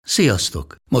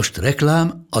Sziasztok! Most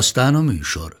reklám, aztán a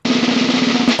műsor.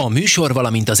 A műsor,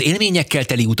 valamint az élményekkel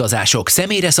teli utazások,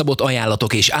 személyre szabott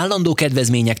ajánlatok és állandó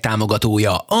kedvezmények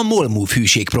támogatója a MOL Move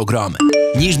hűségprogram.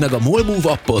 Nyisd meg a MOL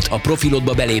Move appot, a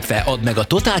profilodba belépve add meg a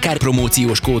Totalkár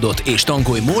promóciós kódot és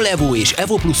tankolj MOL Evo és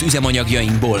Evo Plus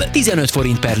üzemanyagjainkból 15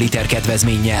 forint per liter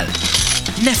kedvezménnyel.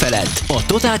 Ne feledd, a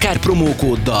Totalkár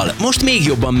promókóddal most még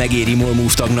jobban megéri MOL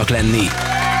Move tagnak lenni.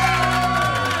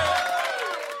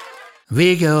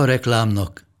 Vége a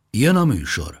reklámnak, jön a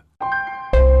műsor.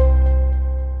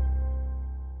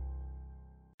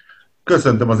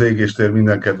 Köszöntöm az égéstér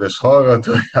minden kedves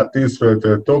hallgatóját,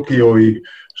 Tűzföldtől Tokióig,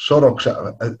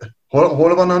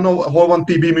 hol van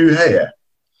Tibi műhelye?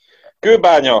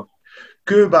 Kőbánya.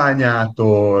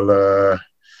 Kőbányától,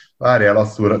 várjál,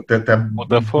 asszúr, te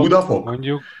Budafok?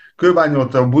 Mondjuk.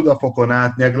 Kőbányától Budafokon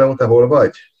át, Nyegleó, te hol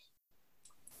vagy?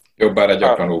 Jobbára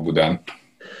gyakran Óbudán.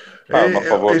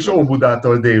 És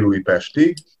Óbudától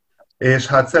Délújpestig. És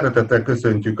hát szeretettel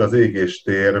köszöntjük az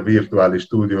Égéstér virtuális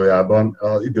stúdiójában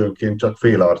az időnként csak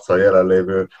fél arccal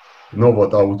jelenlévő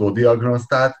Novot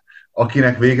Autodiagnosztát,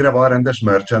 akinek végre van rendes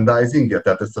merchandisingje,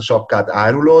 tehát ezt a sapkát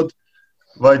árulod,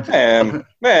 vagy...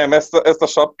 Nem, ezt a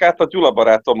sapkát a Gyula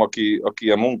barátom, aki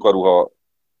ilyen munkaruha,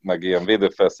 meg ilyen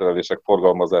védőfelszerelések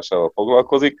forgalmazásával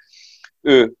foglalkozik,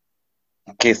 ő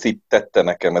készítette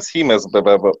nekem, ez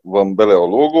hímezbe van bele a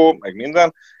logó, meg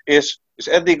minden, és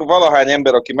eddig valahány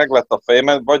ember, aki meglett a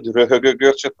fejemen, vagy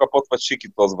röhögőgörcsöt kapott, vagy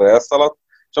sikítozva elszaladt,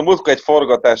 és a múltkor egy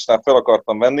forgatásnál fel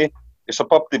akartam venni, és a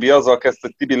Pap Tibi azzal kezdte,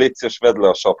 hogy Tibi, légy szíves, vedd le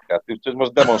a sapkát. Úgyhogy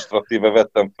most demonstratíve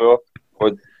vettem föl,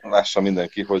 hogy lássa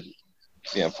mindenki, hogy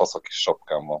milyen fasz a kis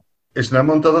sapkám van. És nem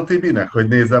mondtad a Tibinek, hogy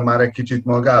nézzen már egy kicsit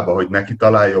magába, hogy neki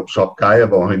talán jobb sapkája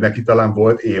van, hogy neki talán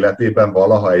volt életében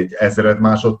valaha egy 1000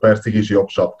 másodpercig is jobb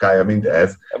sapkája, mint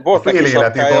ez. Volt fél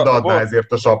életét odaadná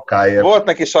ezért a sapkáért. Volt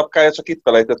neki sapkája, csak itt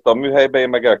felejtette a műhelybe, én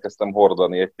meg elkezdtem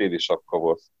hordani, egy téli sapka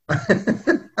volt.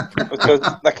 Úgyhogy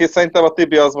neki szerintem a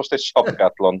Tibi az most egy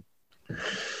sapkátlan.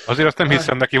 Azért azt nem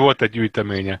hiszem, neki volt egy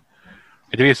gyűjteménye.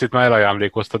 Egy részét már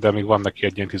elajándékozta, de még van neki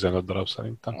egy ilyen 15 darab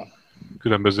szerintem.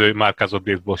 Különböző márkázott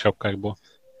baseball sapkákból.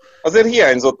 Azért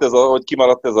hiányzott ez, hogy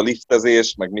kimaradt ez a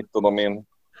liftezés, meg mit tudom én,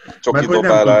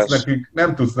 csokidobálás.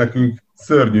 Nem tudsz nekünk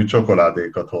szörnyű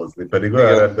csokoládékat hozni, pedig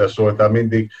olyan rendes voltál,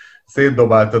 mindig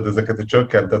szétdobáltad ezeket a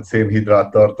csökkentett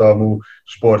szénhidrát tartalmú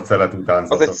sportszelet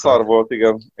utánzatokat. Az egy szar volt,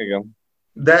 igen.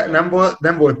 De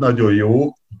nem volt nagyon jó,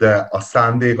 de a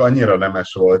szándék annyira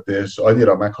nemes volt, és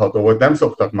annyira megható volt, nem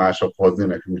szoktak mások hozni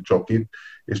nekünk csokit,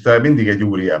 és te mindig egy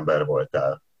úriember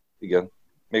voltál. Igen,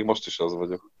 még most is az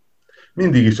vagyok.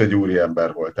 Mindig is egy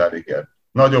úriember voltál, igen.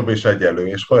 Nagyobb és egyenlő,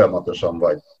 és folyamatosan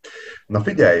vagy. Na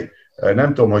figyelj,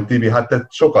 nem tudom, hogy Tibi, hát te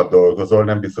sokat dolgozol,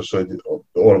 nem biztos, hogy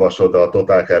olvasod a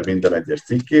Totalkár minden egyes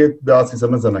cikkét, de azt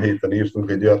hiszem ezen a héten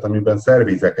írtunk egy olyat, amiben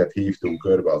szervizeket hívtunk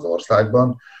körbe az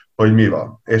országban, hogy mi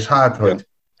van. És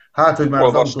hogy már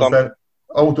az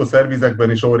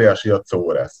autószervizekben is óriási a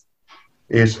szóresz.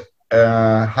 És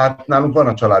hát nálunk van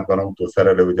a családban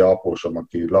autószerelő, ugye apósom,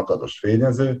 aki lakatos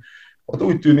fényező, ott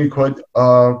úgy tűnik, hogy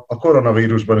a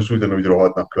koronavírusban is ugyanúgy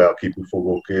rohadnak le a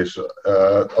kipufogók és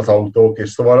az autók, és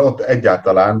szóval ott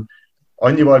egyáltalán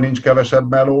annyival nincs kevesebb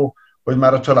meló, hogy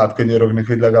már a család könyörögnek,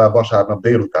 hogy legalább vasárnap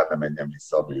délután ne menjen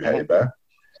vissza a műhelybe,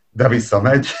 de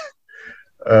visszamegy.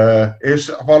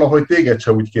 És valahogy téged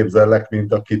se úgy képzellek,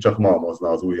 mint aki csak malmozna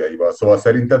az ujjaival. Szóval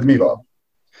szerinted mi van?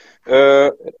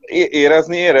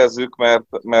 Érezzük,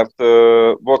 mert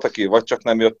volt, aki vagy csak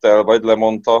nem jött el, vagy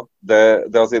lemondta,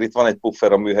 de azért itt van egy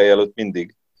puffer a műhely előtt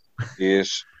mindig.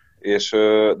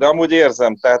 De amúgy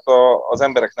érzem, tehát az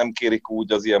emberek nem kérik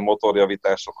úgy az ilyen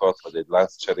motorjavításokat, vagy egy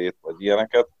lánccserét, vagy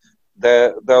ilyeneket,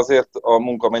 de azért a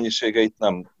munka mennyisége itt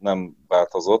nem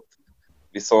változott.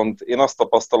 Viszont én azt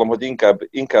tapasztalom, hogy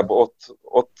inkább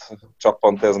ott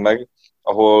csappant ez meg,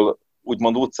 ahol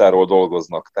úgymond utcáról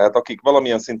dolgoznak. Tehát akik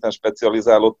valamilyen szinten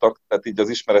specializálódtak, tehát így az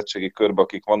ismeretségi körbe,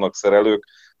 akik vannak szerelők,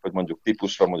 vagy mondjuk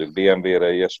típusra, mondjuk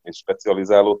BMW-re, ilyesmi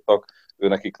specializálódtak,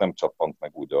 nekik nem csappant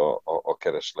meg úgy a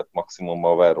kereslet. Maximum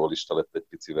a várólista lett egy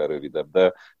picivel rövidebb,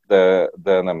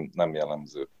 de nem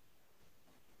jellemző.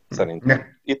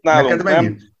 Szerintem. Itt nálunk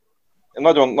nem.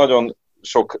 Nagyon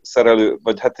sok szerelő,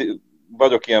 vagy hát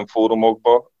vagyok ilyen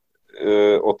fórumokban,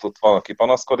 ott van, aki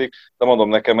panaszkodik, de mondom,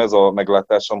 nekem ez a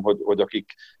meglátásom, hogy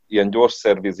akik ilyen gyors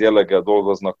szerviz jelleggel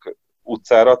dolgoznak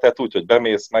utcára, tehát úgy, hogy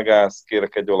bemész, megállsz,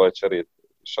 kérek egy olajcserét,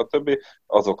 stb.,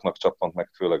 azoknak csappant meg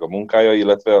főleg a munkája,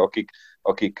 illetve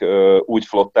akik úgy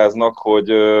flottáznak,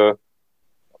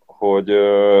 hogy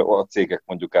a cégek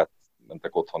mondjuk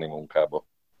átmentek otthoni munkába,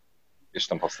 és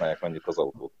nem használják annyit az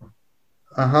autót.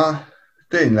 Aha,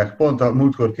 tényleg, pont a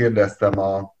múltkor kérdeztem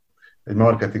a egy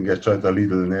marketinges csajt a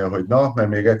Lidl-nél, hogy na, mert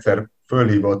még egyszer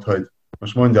fölhívott, hogy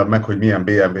most mondjam meg, hogy milyen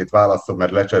BMW-t válaszol,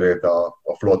 mert lecserélte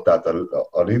a flottát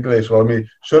a Lidl, és valami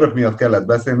sörök miatt kellett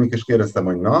beszélni, és kérdeztem,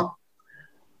 hogy na,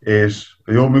 és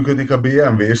jól működik a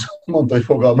BMW, és mondta, hogy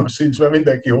fogalma sincs, mert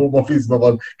mindenki home office-ban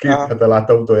van, 2 hete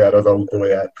látta utoljára az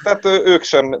autóját. Tehát ők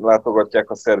sem látogatják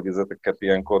a szervizeteket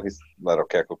ilyenkor, hisz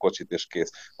lerakják a kocsit és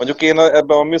kész. Mondjuk én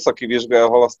ebben a műszaki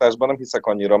vizsgálhalasztásban nem hiszek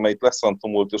annyira, mert itt lesz olyan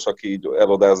tumultus, aki így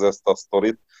elodáz ezt a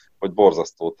sztorit, hogy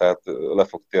borzasztó, tehát le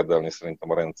fog térdelni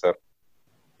szerintem a rendszer.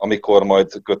 Amikor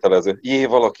majd kötelező.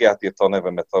 Valaki átírta a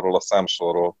nevemet arról a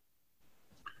számsorról.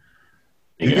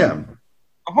 Igen?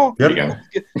 Aha, Igen.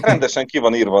 rendesen ki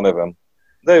van írva a nevem.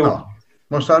 De jó. Na,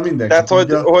 most már mindenki Tehát,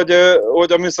 tudja.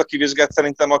 hogy a műszaki vizsgát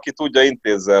szerintem aki tudja,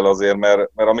 intézze el azért, mert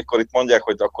amikor itt mondják,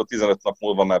 hogy akkor 15 nap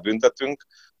múlva már büntetünk,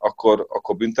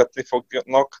 akkor büntetni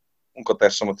fognak.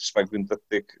 Munkatársamat is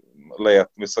megbüntették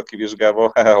lejárt műszaki vizsgával,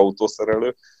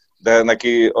 autószerelő, de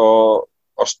neki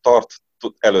a start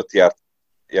előtt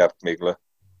járt még le.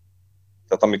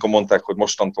 Tehát amikor mondták, hogy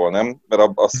mostantól nem, mert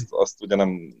azt ugye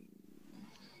nem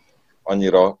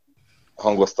annyira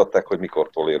hangoztatták, hogy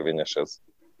mikortól érvényes ez.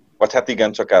 Vagy hát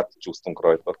igen, csak átcsúsztunk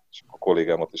rajta, és a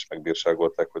kollégámat is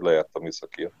megbírságolták, hogy lejárt a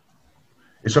műszakia.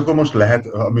 És akkor most lehet,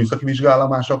 a műszaki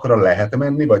vizsgállomásokra lehet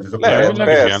menni? Vagy azok Lehet,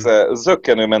 lehet? persze,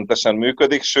 zökkenőmentesen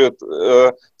működik, sőt,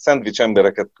 szendvics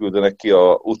embereket küldenek ki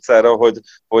a utcára,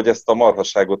 hogy ezt a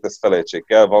marhasságot ezt felejtsék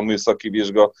el, van műszaki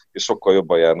vizsga, és sokkal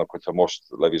jobban járnak, hogyha most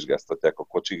levizsgáztatják a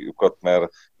kocsijukat,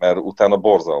 mert utána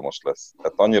borzalmas lesz.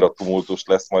 Tehát annyira tumultus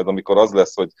lesz majd, amikor az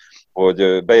lesz,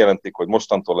 hogy bejelentik, hogy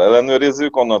mostantól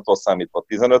ellenőrizzük, onnantól számítva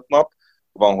 15 nap,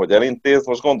 van, hogy elintéz.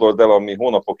 Most gondold el, ami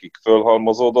hónapokig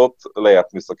fölhalmozódott,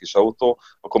 lejárt műszakis autó,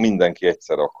 akkor mindenki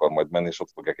egyszerre akar majd menni, és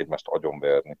ott fogják egymást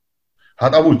agyonverni.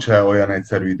 Hát amúgy se olyan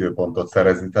egyszerű időpontot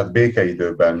szerezni, tehát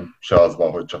békeidőben se az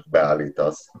van, hogy csak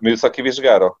beállítasz. Műszaki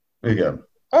vizsgára? Igen.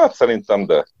 Hát szerintem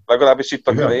de. Legalábbis itt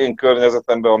Igen. a én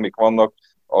környezetemben, amik vannak,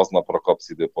 aznapra kapsz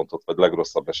időpontot, vagy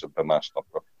legrosszabb esetben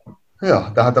másnapra.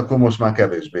 Ja, tehát akkor most már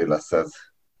kevésbé lesz ez.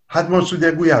 Hát most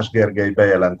ugye Gulyás Gergely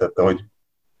bejelentette, hogy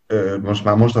most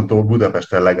már mostantól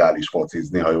Budapesten legális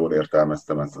focizni, ha jól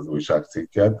értelmeztem ezt az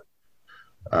újságcikket.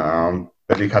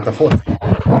 Pedig hát a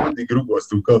mindig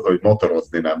rugoztunk az, hogy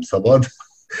motorozni nem szabad,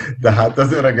 de hát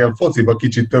az öregem fociba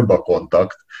kicsit több a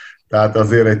kontakt. Tehát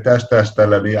azért egy test-test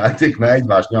elleni játéknál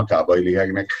egymás nyakába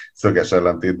lihegnek, szöges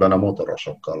ellentétben a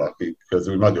motorosokkal, akik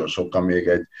közül nagyon sokan még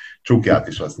egy csukját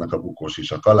is vesznek a bukós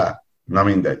isak alá. Na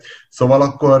mindegy. Szóval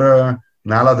akkor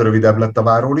nálad rövidebb lett a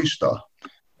várólista?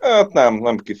 Hát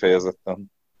nem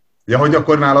kifejezetten. Ja, hogy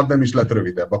akkor nálad nem is lett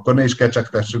rövidebb, akkor ne is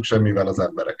kecsegtessük semmivel az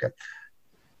embereket.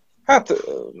 Hát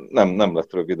nem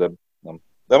lett rövidebb. Nem.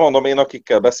 De mondom, én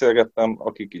akikkel beszélgettem,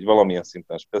 akik így valamilyen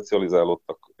szinten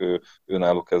specializálódtak,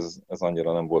 náluk ez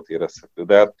annyira nem volt érezhető.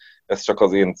 De hát ez csak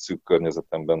az én szűk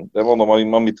környezetemben. De mondom,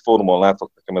 amit fórumon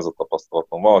látok, nekem ez a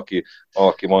tapasztalatom.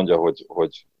 Valaki mondja,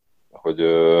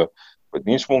 hogy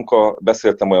nincs munka.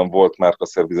 Beszéltem olyan volt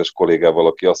márkaszervizes kollégával,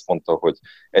 aki azt mondta, hogy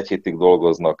 1 hétig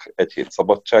dolgoznak, 1 hét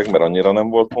szabadság, mert annyira nem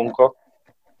volt munka.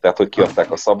 Tehát, hogy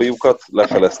kiadták a szabélyukat,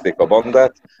 lefelezték a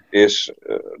bandát,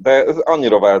 de ez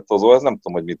annyira változó, ez nem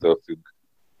tudom, hogy mitől függ.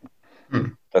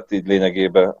 Tehát így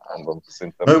lényegében, mondom,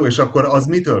 szerintem... Na jó, és akkor az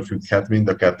mitől függhet, mind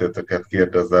a kettőtöket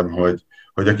kérdezem, hogy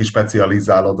aki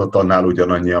specializálódott, annál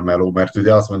ugyanannyi a meló, mert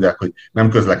ugye azt mondják, hogy nem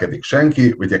közlekedik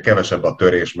senki, ugye kevesebb a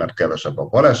törés, mert kevesebb a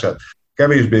baleset,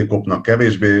 kevésbé kopnak,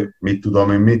 kevésbé, mit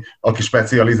tudom én mi, aki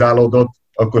specializálódott,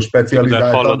 akkor specializáltan.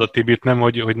 De hallod a Tibit, nem,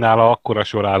 hogy nála akkora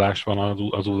sorállás van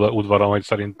az udvaron, hogy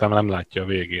szerintem nem látja a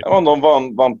végét.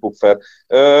 Mondom, van puffer.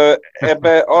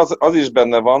 Ebbe az is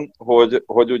benne van,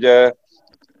 hogy ugye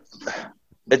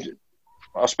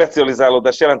a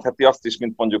specializálódás jelentheti azt is,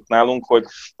 mint mondjuk nálunk,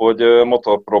 hogy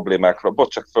motor problémákra,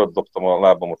 csak földobtam a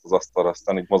lábamat az asztalra,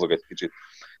 aztán így mozog egy kicsit.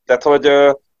 Tehát,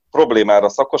 hogy problémára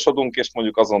szakosodunk, és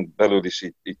mondjuk azon belül is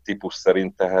így típus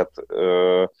szerint, tehát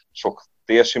sok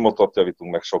TSI motort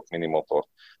javítunk, meg sok mini motort.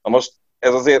 Na most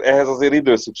ehhez azért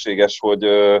idő szükséges,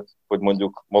 hogy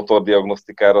mondjuk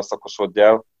motordiagnosztikára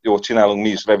szakosodjál. Jó, csinálunk mi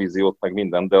is revíziót, meg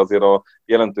minden, de azért a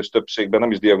jelentős többségben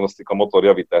nem is diagnosztika,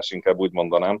 motorjavítás, inkább úgy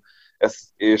mondanám.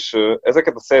 És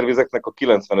ezeket a szervizeknek a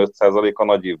 95%-a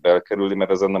nagy évbe elkerüli,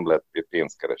 mert ezen nem lehet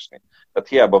pénzt keresni. Tehát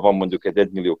hiába van mondjuk egy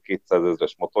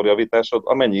 1.200.000-es motorjavításod,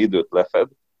 amennyi időt lefed,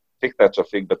 féktárcsa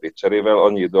fékbetét cserével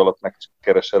annyi idő alatt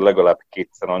megkeresel legalább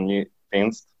 2-szer annyi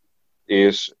pénzt,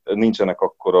 és nincsenek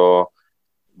akkor a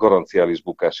garanciális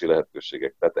bukási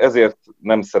lehetőségek. Tehát ezért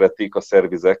nem szeretik a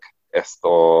szervizek ezt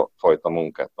a fajta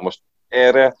munkát. Na most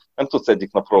erre nem tudsz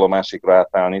egyik napról a másikra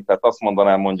átállni, tehát azt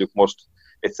mondanám mondjuk most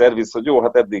egy szerviz, hogy jó,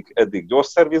 hát eddig gyors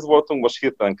szerviz voltunk, most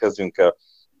hirtelen kezdjünk el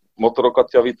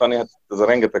motorokat javítani, hát ez a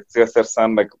rengeteg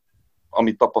célszerszám, meg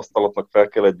ami tapasztalatnak fel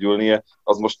kellett gyűlnie,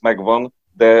 az most megvan,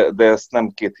 de ezt nem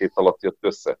 2 hét alatt jött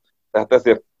össze. Tehát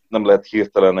ezért nem lehet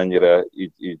hirtelen ennyire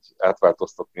így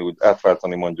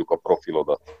átváltani mondjuk a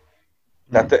profilodat.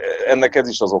 Tehát ennek ez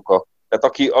is az oka.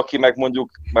 Tehát aki meg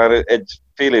mondjuk már egy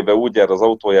fél éve úgy jár az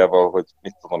autójával, hogy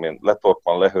mit tudom én,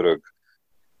 letorpan, lehörög,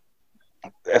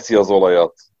 eszi az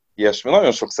olajat, ilyesmi.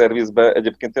 Nagyon sok szervizbe,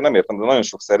 egyébként én nem értem, de nagyon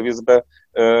sok szervizbe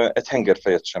egy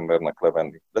hengerfejet sem mernek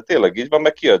levenni. De tényleg így van,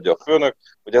 meg kiadja a főnök,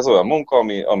 hogy ez olyan munka,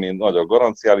 ami nagy a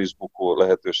garanciális bukó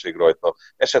lehetőség rajta.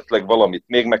 Esetleg valamit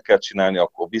még meg kell csinálni,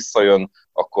 akkor visszajön,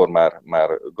 akkor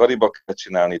már gariba kell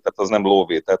csinálni, tehát az nem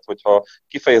lóvé. Tehát hogyha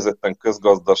kifejezetten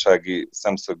közgazdasági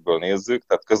szemszögből nézzük,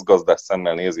 tehát közgazdás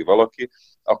szemmel nézi valaki,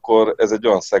 akkor ez egy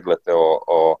olyan szeglete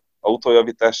a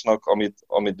autójavításnak,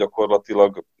 amit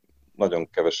gyakorlatilag nagyon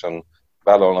kevesen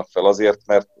vállalnak fel azért,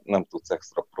 mert nem tudsz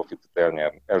extra profitot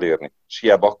elérni. És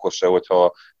hiába akkor se,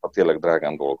 hogyha tényleg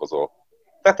drágán dolgozol.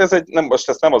 Tehát ez most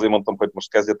ezt nem azért mondtam, hogy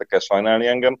most kezdjetek el sajnálni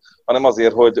engem, hanem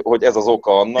azért, hogy ez az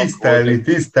oka annak,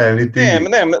 Tisztelni.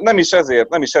 Nem is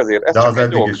ezért. Ez de csak az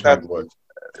egy ok. is megvolt.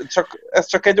 Ez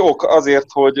csak egy ok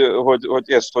azért, hogy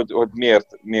értsd, hogy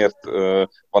miért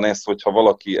van ez, hogyha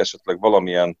valaki esetleg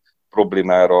valamilyen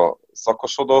problémára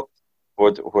szakosodott,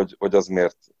 hogy az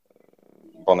miért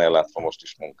van ellátva most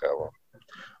is munkával.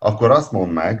 Akkor azt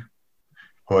mondd meg,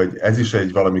 hogy ez is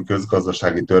egy valami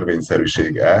közgazdasági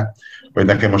törvényszerűsége, hogy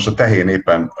nekem most a tehén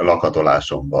éppen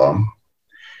lakatolásom van,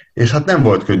 és hát nem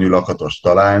volt könnyű lakatost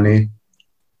találni,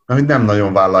 mert hogy nem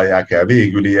nagyon vállalják el.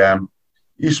 Végül ilyen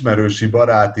ismerősi,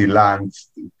 baráti lánc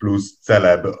plusz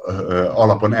celeb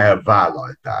alapon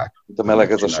elvállalták. De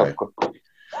meleg ez a sapka.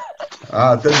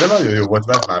 De nagyon jó volt,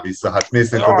 vedd már vissza. Hát mész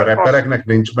szerinted a repereknek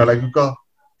nincs melegük a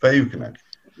fejüknek?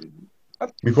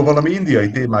 Mikor valami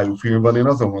indiai témájú film van, én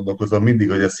azon gondolkozom mindig,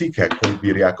 hogy a szikhek hogy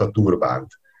bírják a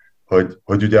turbánt.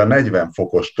 Hogy ugye a 40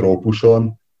 fokos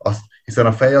trópuson, hiszen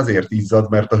a fej azért izzad,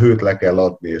 mert a hőt le kell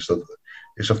adni,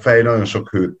 és a fej nagyon sok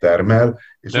hőt termel.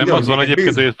 És de nem az van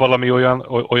egyébként, hogy valami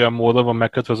olyan módon van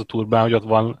megkötve az a turbán, hogy ott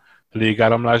van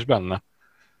légáramlás benne?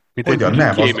 Ugyan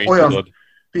nem,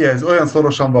 ez olyan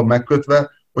szorosan van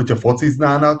megkötve, hogyha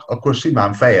fociznának, akkor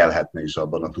simán fejelhetne is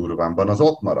abban a turbánban, az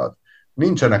ott marad.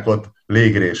 Nincsenek ott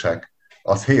légrések,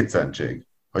 az hétszentség,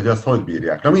 hogy azt hogy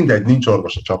bírják. Na mindegy, nincs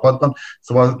orvos a csapatban,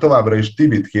 szóval továbbra is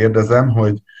Tibit kérdezem,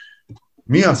 hogy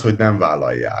mi az, hogy nem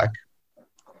vállalják,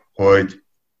 hogy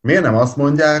miért nem azt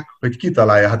mondják, hogy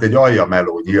kitalálja, hát egy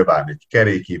aljameló nyilván egy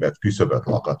kerékívet küszöböt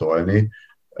lakatolni,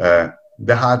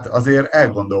 de hát azért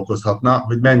elgondolkozhatna,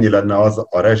 hogy mennyi lenne az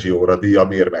a rezsióradíj,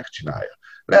 amiért megcsinálja.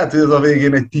 Lehet, hogy ez a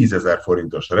végén egy 10 000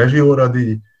 forintos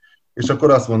rezsióradíj, és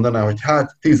akkor azt mondaná, hogy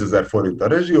hát 10 000 forint a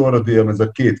rezsióradíjam, ez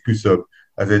a 2 küszöb,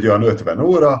 ez egy olyan 50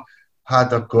 óra,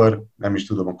 hát akkor nem is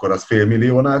tudom, akkor az fél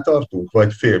milliónál tartunk,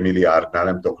 vagy fél milliárdnál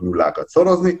nem tudok nullákat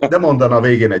szorozni, de mondana a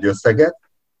végén egy összeget,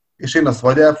 és én azt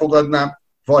vagy elfogadnám,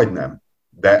 vagy nem.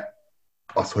 De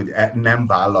az, hogy nem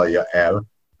vállalja el.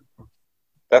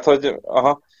 Tehát, hogy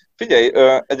figyelj,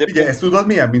 egyébként... Figyelj, ezt tudod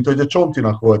milyen? Mint hogy a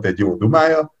Csontinak volt egy jó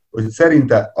dumája, hogy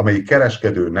szerinte, amelyik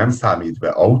kereskedő nem számít be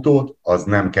autót, az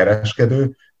nem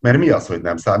kereskedő, mert mi az, hogy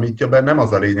nem számítja be? Nem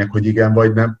az a lényeg, hogy igen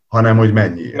vagy nem, hanem hogy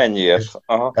mennyiért. Mennyiért.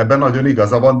 Ebben nagyon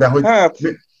igaza van, de hogy... Hát,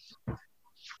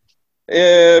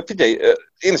 figyelj,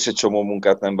 én is egy csomó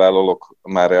munkát nem vállalok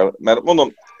már el, mert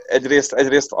mondom,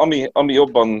 egyrészt ami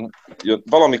jobban jött,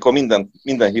 valamikor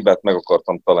minden hibát meg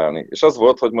akartam találni. És az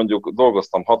volt, hogy mondjuk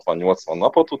dolgoztam 60-80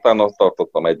 napot, utána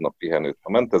tartottam egy nap pihenőt. Ha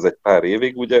ment ez egy pár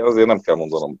évig, ugye azért nem kell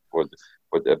mondanom,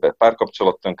 hogy ebbe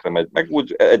párkapcsolat tönkre megy, meg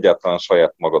úgy egyáltalán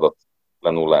saját magadat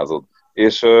lenullázod.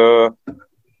 És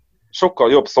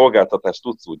sokkal jobb szolgáltatást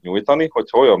tudsz úgy nyújtani,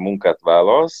 hogyha olyan munkát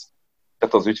vállalsz,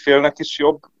 tehát az ügyfélnek is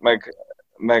jobb,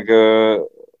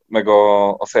 meg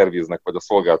a szerviznek, vagy a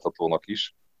szolgáltatónak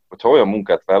is, hogyha olyan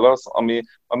munkát vállalsz,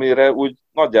 amire úgy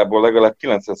nagyjából legalább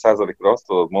 90%-ra azt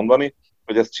tudod mondani,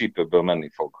 hogy ez csípőből menni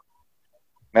fog.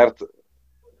 Mert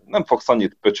nem fogsz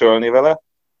annyit pöcsölni vele,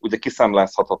 ugye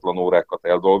kiszámlázhatatlan órákat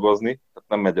eldolgozni, tehát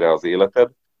nem megy rá az életed,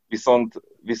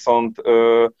 viszont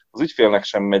az ügyfélnek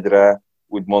sem megy rá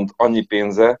úgymond annyi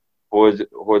pénze,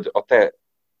 hogy a te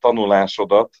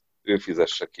tanulásodat ő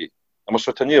fizesse ki. Na most,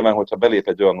 hogyha belép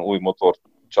egy olyan új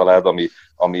motorcsalád,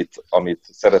 amit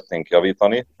szeretnénk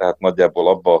javítani, tehát nagyjából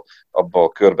abba a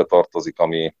körbe tartozik,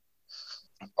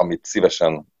 amit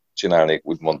szívesen csinálnék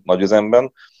úgymond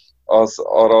nagyüzemben, az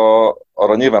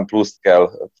arra nyilván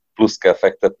pluszt kell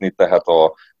fektetni, tehát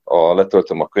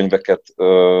letöltöm a könyveket,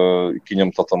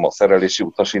 kinyomtatom a szerelési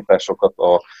utasításokat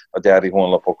a gyári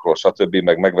honlapokról, stb.,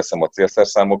 meg megveszem a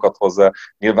célszerszámokat hozzá.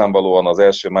 Nyilvánvalóan az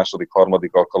első, második,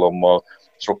 harmadik alkalommal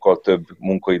sokkal több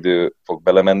munkaidő fog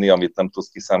belemenni, amit nem tudsz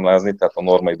kiszámlázni, tehát a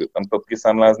normaidőt nem tudod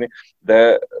kiszámlázni,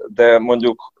 de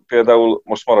mondjuk például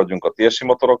most maradjunk a TSI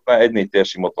motoroknál, egy 4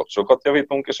 TSI motort sokat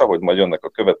javítunk, és ahogy majd jönnek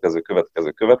a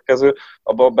következő,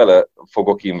 abba bele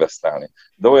fogok investálni.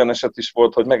 De olyan eset is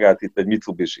volt, hogy megállt itt egy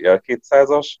Mitsubishi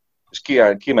L200-as, és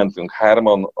kimentünk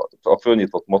hárman, a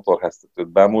fölnyitott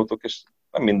motorháztetőt bámultuk, és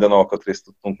nem minden alkatrészt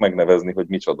tudtunk megnevezni, hogy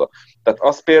micsoda. Tehát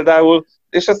az például,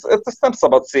 és ezt nem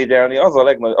szabad szégyelni, az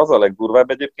a legdurvább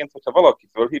egyébként, hogyha valaki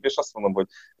fölhív, és azt mondom, hogy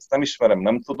ezt nem ismerem,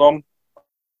 nem tudom.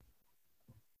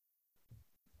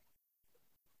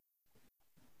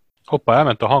 Hoppá,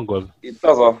 elment a hangod. Itt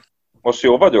most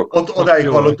jó vagyok? Odáig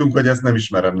hallottunk, hogy ezt nem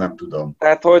ismerem, nem tudom.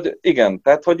 Tehát, hogy igen,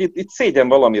 itt szégyen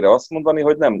valamire azt mondani,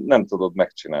 hogy nem tudod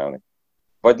megcsinálni.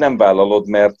 Vagy nem vállalod,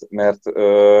 mert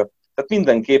tehát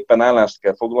mindenképpen állást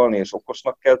kell foglalni, és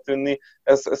okosnak kell tűnni.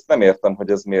 Ezt nem értem, hogy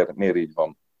ez miért így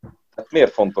van. Tehát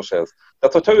miért fontos ez?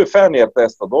 Tehát, hogyha ő felmérte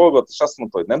ezt a dolgot, és azt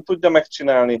mondta, hogy nem tudja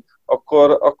megcsinálni,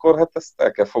 akkor hát ezt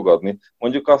el kell fogadni.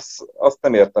 Mondjuk azt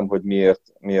nem értem, hogy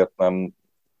miért nem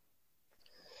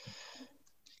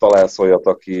találsz olyat,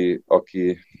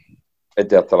 aki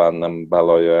egyáltalán nem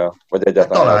vállalja el, vagy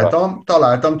egyáltalán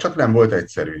Találtam, csak nem volt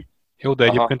egyszerű. Jó, de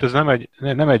egyébként ez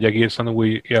nem egy egészen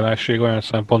új jelenség olyan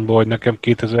szempontból, hogy nekem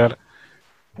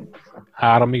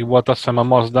 2003-ig volt azt hiszem a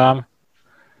Mazdám,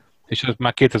 és ez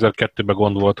már 2002-ben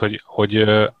gond volt, hogy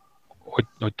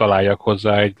találjak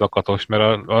hozzá egy lakatos,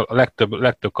 mert a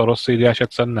legtöbb karosszériás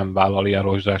egyszerűen nem vállal ilyen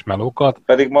rozsdás melókat.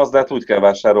 Pedig Mazdát úgy kell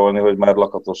vásárolni, hogy már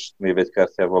lakatos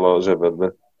névjegykártyával a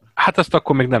zsebedbe. Hát ezt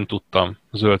akkor még nem tudtam,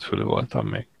 zöldfülű voltam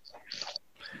még.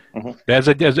 De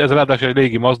ez ráadásul egy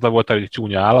régi Mazda volt, egy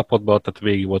csúnya állapotban, tehát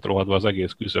végig volt rohadva az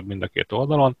egész küszöb mind a két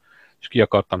oldalon, és ki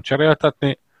akartam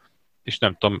cseréltetni, és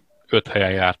nem tudom, 5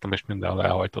 helyen jártam, és mindenhol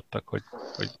elhajtottak, hogy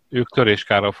ők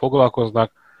töréskárral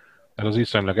foglalkoznak, ez az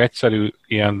iszonylag egyszerű,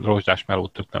 ilyen rozsdás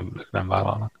melót ők nem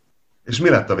vállalnak. És mi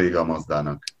lett a vége a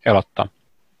Mazdának? Eladtam.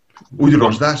 Úgy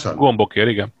rozsdásan? Gombokért,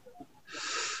 igen.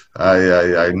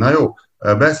 Na jó,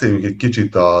 beszéljünk egy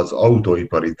kicsit az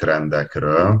autóipari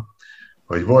trendekről,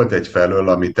 hogy volt egyfelől,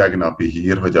 ami tegnapi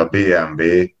hír, hogy a BMW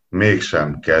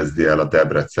mégsem kezdi el a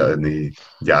debreceni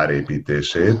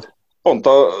gyárépítését. Pont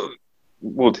a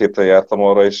múlt héten jártam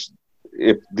arra, és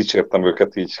épp dicsértem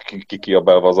őket így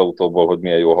kikiabálva az autóból, hogy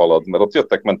milyen jól halad, mert ott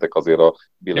jöttek-mentek azért a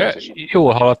billentyűsök.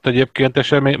 Jól haladt egyébként,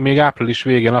 és még április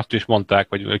végén azt is mondták,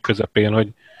 vagy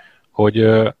közepén, hogy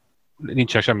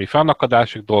nincsen semmi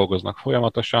fennakadás, ők dolgoznak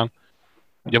folyamatosan.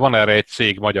 Ugye van erre egy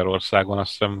cég Magyarországon,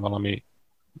 azt hiszem valami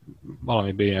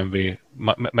BMW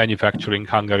Manufacturing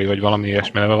Hungary, vagy valami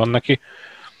ilyesmi neve van neki,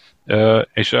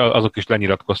 és azok is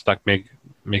lenyilatkozták még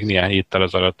néhány héttel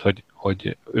ezelőtt,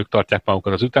 hogy ők tartják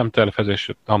magukat az ütemtervhez,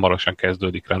 és hamarosan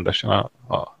kezdődik rendesen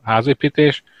a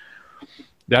házépítés.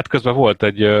 De hát közben volt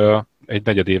egy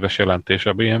negyedéves jelentés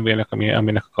a BMW-nek,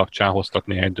 aminek a kapcsán hoztak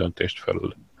néhány döntést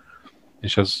felül.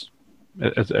 És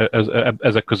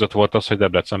ezek között volt az, hogy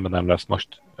Debrecenben nem lesz most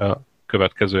a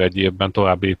következő egy évben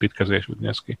további építkezés, úgy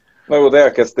néz ki. Na jó, de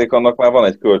elkezdték, annak már van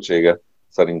egy költsége,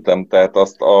 szerintem. Tehát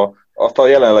azt a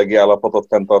jelenlegi állapotot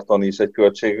fenntartani is egy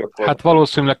költség. Akkor... Hát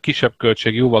valószínűleg kisebb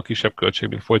költség, jóval kisebb költség,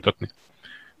 mint folytatni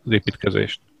az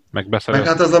építkezést. Meg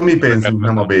hát az a mi pénzünk,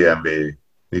 nem a BMW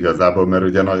igazából, mert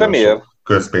ugye nagyon sok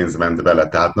közpénz ment bele,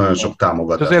 tehát nagyon sok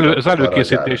támogatás. Az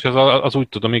előkészítés, az úgy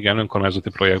tudom, igen, önkormányzati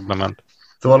projektbe ment.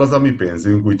 Szóval az a mi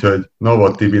pénzünk, úgyhogy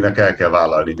Novot Tibinek el kell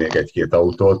vállalni még egy-két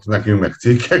autót, nekünk meg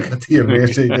cikkeket írni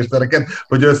és tereket,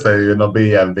 hogy összejöjjön a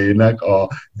BMW-nek a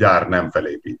gyár nem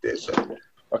felépítése.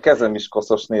 A kezem is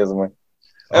koszos, nézd meg.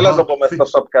 Eledobom ezt a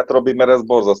sapkát, Robi, mert ez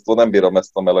borzasztó, nem bírom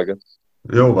ezt a meleget.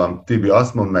 Jó van, Tibi,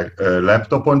 azt mondd meg,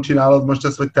 laptopon csinálod most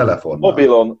ezt, vagy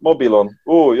telefonnal? Mobilon.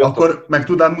 Akkor meg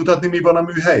tudnád mutatni, mi van a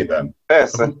műhelyben?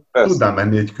 Persze. Tudnám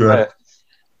menni egy kört.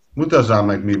 Mutassál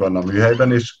meg, mi van a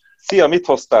műhelyben, és... Szia, mit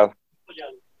hoztál?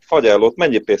 Fagyálót.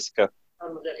 Mennyi pénz kell?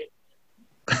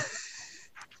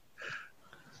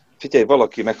 Figyelj,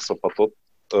 valaki megszopatott,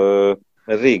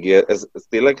 mert régi, ez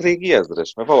tényleg régi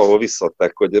ezres? Mert valahol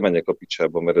visszadták, hogy menjek a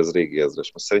picsába, mert ez régi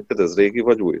ezres. Most szerinted ez régi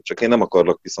vagy új? Csak én nem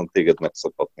akarlak viszont téged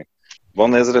megszopatni.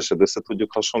 Van ezresed, össze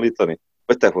tudjuk hasonlítani?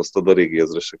 Vagy te hoztad a régi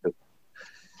ezreseket?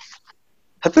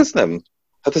 Hát ez nem.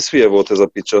 Hát ez hülye volt ez a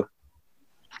picsa.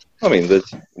 Na mindegy.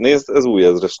 Nézd, ez új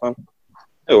ezres, nem?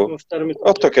 Jó.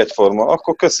 Tök egyforma.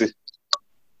 Akkor köszi.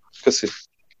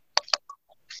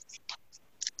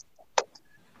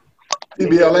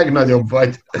 Tibi, a legnagyobb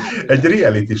vagy. Egy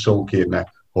reality show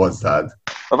kéne hozzád.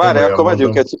 Na várjál, akkor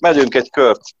megyünk egy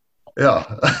kört. Ja.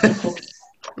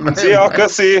 Szia,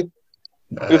 köszi!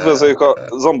 Üdvözöljük a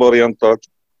Zombori Antalt.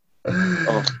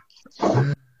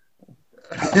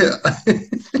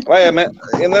 Várjál, mert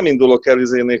én nem indulok el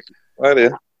izénék.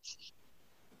 Várjál.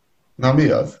 Na mi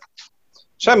az?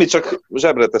 Semmi, csak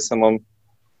zsebre teszem a...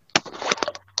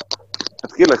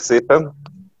 Hát kérlek szépen.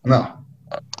 Na.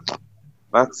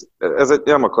 Látsz,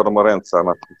 nem akarom a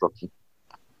rendszámát mutatni.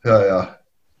 Ja.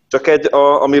 Csak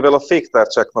amivel a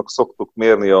féktárcsáknak szoktuk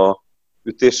mérni a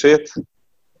ütését,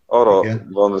 arra igen.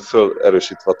 Van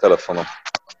fölerősítve a telefonom.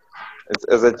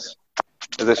 Ez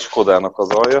egy Skodának az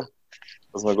alja,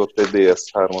 az meg ott egy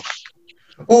DS3-as.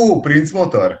 Ó, Prince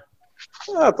motor?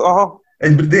 Hát, aha.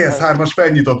 Egy DS3-as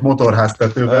felnyitott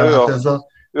motorháztetővel.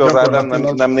 Ő az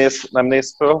nem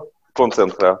néz föl,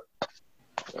 koncentrál.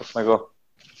 Meg a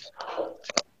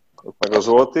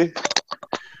Zsolti.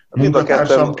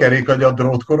 Munkatársam kerékagyat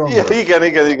drótkorongol? Igen,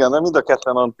 mind a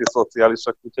ketten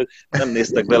antiszociálisak, úgyhogy nem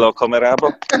néztek bele a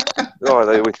kamerába. Jaj,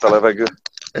 de jó itt a levegő.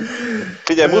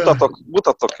 Figyelj,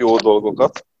 mutatok jó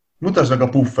dolgokat. Mutasd meg a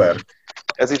puffert.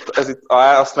 Ez itt,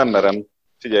 azt nem merem.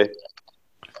 Figyelj.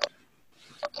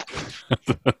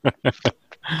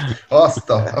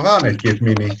 Van egy-két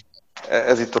mini.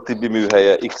 Ez itt a Tibi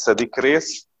műhelye, x-edik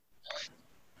rész.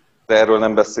 De erről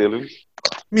nem beszélünk.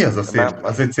 Mi az a szép?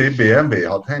 Az egy szép BMW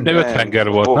 6 henger? De 5 henger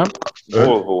volt, nem?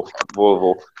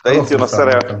 Volvo. De itt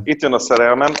jön a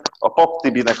szerelmem. A Pap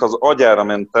Tibinek az agyára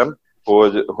mentem,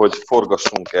 hogy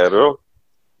forgassunk erről,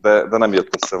 de nem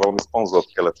jött össze, valami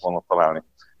szponzort kellett volna találni.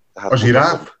 Tehát a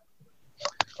zsiráf?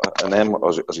 Nem,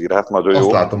 a zsiráf nagyon jó.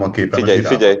 Azt látom a képen.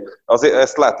 Figyelj. Azért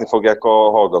ezt látni fogják a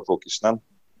hallgatók is, nem?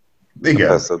 Igen.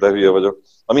 Persze, de hülye vagyok.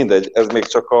 Na mindegy, ez még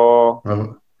csak a...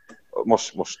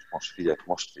 Most figyelj.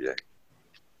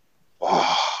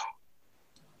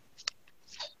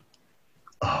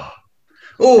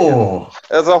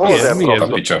 Ez a Holder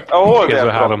traktor. A Holder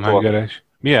traktor.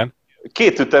 Milyen?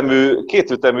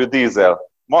 Kétütemű dízel.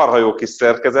 Marha jó kis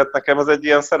szerkezet. Nekem ez egy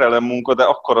ilyen szerelem munka, de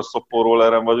akkora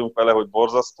szopórolleren vagyunk vele, hogy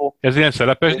borzasztó. Ez ilyen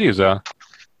szelepes dízel?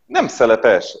 Nem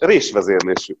szelepes,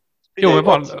 résvezérlésű. Jó,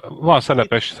 van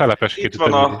szelepes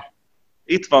kétütemű.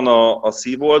 Itt van a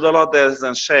szívoldala, de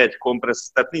ezen se egy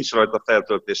kompressz, tehát nincs rajta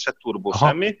feltöltés, se turbó,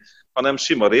 semmi, hanem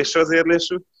sima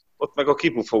résvezérlésű, ott meg a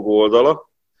kipufogó oldala,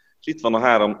 és itt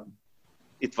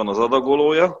van az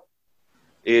adagolója,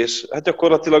 és hát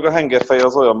gyakorlatilag a hengerfej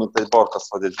az olyan, mint egy Barkasz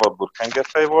vagy egy Wartburg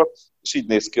hengerfej volt, és így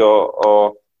néz ki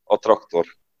a traktor.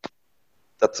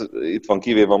 Tehát itt van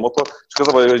kivéve a motor, és az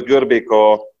a baj, hogy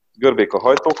görbék a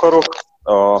hajtókarok,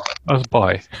 az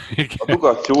baj.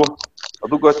 A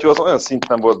dugattyú az olyan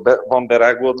szinten van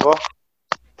berágódva,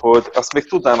 hogy azt még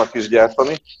tudnának is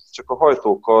gyártani, csak a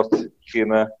hajtókart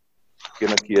kéne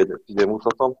kiegyezni,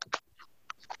 mutatom.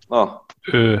 Na.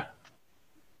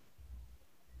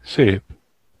 Szép.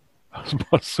 Az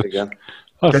basszus. Igen.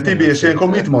 De Tibi, és ilyenkor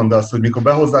mit mondasz, hogy mikor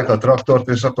behozzák a traktort,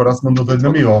 és akkor azt mondod, hogy na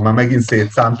mi van, már megint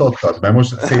szétszántottad? Mert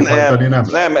most széthajtani nem?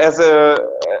 Nem, ez...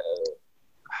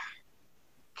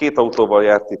 Két autóval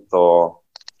járt itt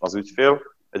az ügyfél,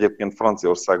 egyébként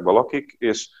Franciaországban lakik,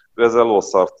 és ő ezzel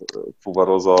lószart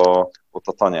fuvaroz ott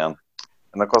a tanyán.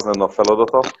 Ennek az lenne a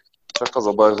feladata, csak az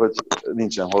a baj, hogy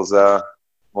nincsen hozzá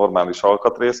normális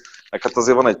alkatrész. Meg hát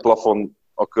azért van egy plafon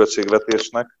a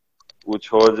költségvetésnek,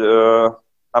 úgyhogy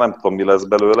hát nem tudom, mi lesz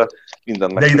belőle.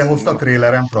 De ide hozta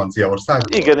tréleren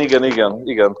Franciaországban?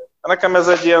 Igen. Nekem ez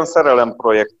egy ilyen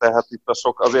szerelemprojekt, tehát itt a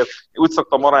sok, azért úgy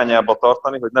szoktam arányába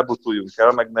tartani, hogy ne butuljunk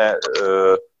el, meg ne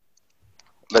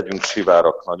legyünk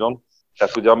sivárak nagyon.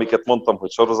 Tehát ugye amiket mondtam,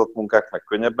 hogy sorozatmunkák, meg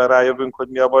könnyebben rájövünk, hogy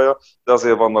mi a baja, de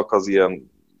azért vannak az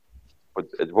ilyen, hogy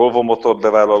egy Volvo motort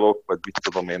bevállalok, vagy mit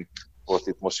tudom én, volt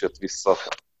itt most jött vissza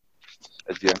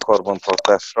egy ilyen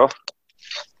karbantartásra.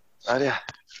 Várjál,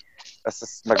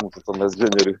 ezt megmutatom, ez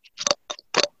gyönyörű.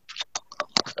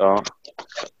 A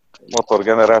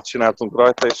motorgenerált csináltunk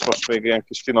rajta, és most még ilyen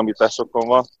kis finomításokon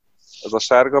van. Ez a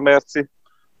sárga merci.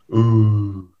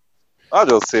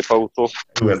 Nagyon szép autó.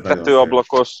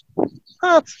 Tetőablakos.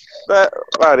 Hát, de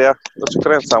várjál, csak a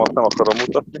rendszámot nem akarom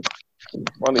mutatni.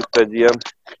 Van itt egy ilyen,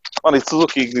 van itt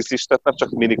Suzuki Ignis is, tehát nem csak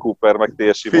Mini Cooper, meg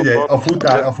TSI motor.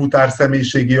 Figyelj, a futár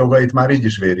személyiségi jogait már így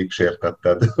is vérig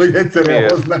sértetted. Hogy egyszerűen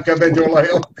hoz nekem egy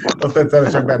olajat, azt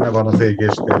egyszerűen csak benne van az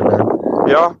égéstérben.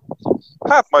 Ja,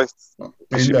 hát majd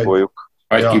sipoljuk.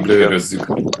 Majd kiblőrözzük.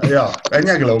 Ja, egy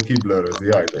Nyegló kiblőrözi,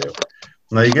 jaj de jó.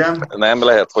 Na igen? Nem,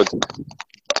 lehet,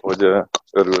 hogy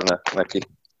örülne neki.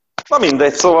 Na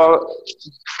mindegy, szóval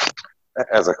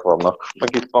ezek vannak.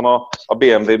 Meg itt van a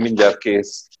BMW mindjárt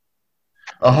kész.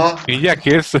 Aha. Mindjárt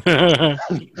kész?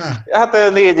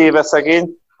 Hát 4 éve szegény.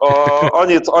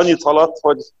 Annyit haladt,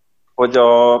 hogy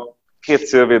a két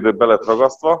szélvédőt be lett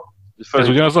ragasztva. Ez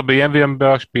ugyanaz a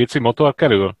BMW-ben a spéci motor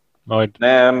kerül? Majd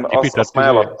nem, azt már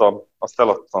eladtam. Azt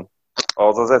eladtam.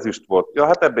 Az ezüst volt. Ja,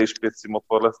 hát ebbe is spéci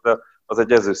motor lesz, de az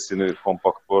egy ezüst színű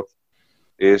kompakt volt.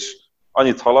 És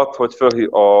annyit haladt, hogy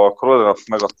a Krolenak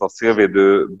megadta a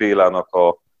szélvédő Bélának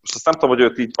most azt nem tudom, hogy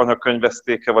őt így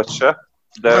anyakönyvezték-e vagy se,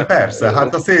 de... Persze,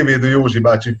 hát a szélvédő Józsi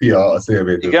bácsi fia a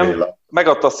szélvédő igen, Béla.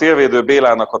 Megadta a szélvédő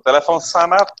Bélának a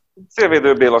telefonszámát,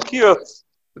 szélvédő Béla kijött,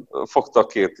 fogta a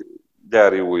két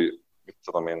gyári új, mit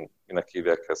tudom én, minek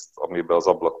hívják ezt, amiben az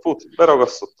ablak fut,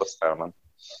 beragasztott, azt elment.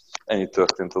 Ennyi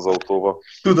történt az autóval.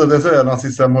 Tudod, ez olyan, azt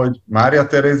hiszem, hogy Mária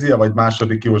Terézia vagy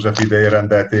második József idején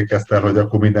rendelték ezt el, hogy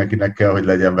akkor mindenkinek kell, hogy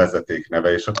legyen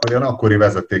vezetékneve, és akkor olyan akkori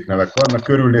vezetéknevek vannak,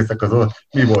 körülnézek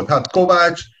mi volt? Hát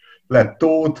Kovács, lett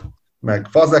Tóth, meg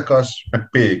Fazekas, meg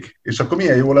Pék. És akkor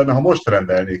milyen jó lenne, ha most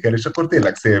rendelnék el, és akkor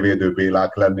tényleg szélvédő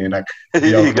Bélák lennének,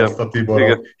 Diagnoszta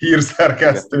Tiborok,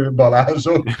 hírszerkesztő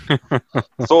Balázsok.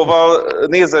 Szóval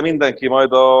nézze mindenki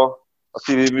majd a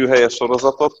TV műhelyes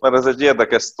sorozatot, mert ez egy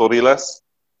érdekes sztori lesz,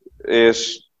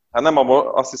 és hát nem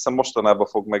azt hiszem mostanában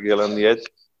fog megjelenni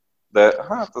de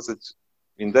hát az egy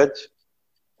mindegy,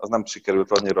 az nem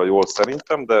sikerült annyira jól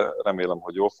szerintem, de remélem,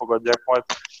 hogy jól fogadják majd,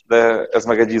 de ez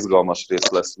meg egy izgalmas rész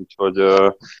lesz, úgyhogy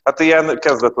hát ilyen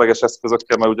kezdetleges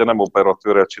eszközökkel, mert ugye nem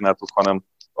operatőrrel csináltuk, hanem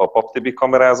a PapTV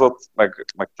kamerázott,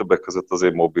 meg többek között az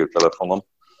én mobiltelefonom,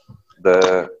 de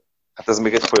hát ez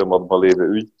még egy folyamatban lévő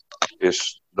ügy,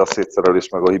 de a szétszerelés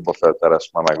meg a hibafeltárás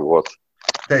már megvolt.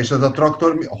 Te és az a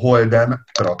traktor, Holden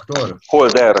traktor?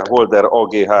 Holder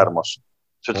AG3-as.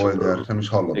 Holder, nem is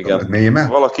hallottam. Igen.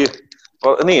 Német?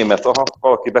 Német,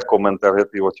 valaki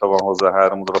bekommentelheti, hogyha van hozzá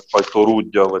 3 darab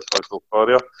hajtórúdja, vagy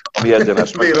hajtókarja, ami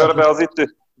egyenes.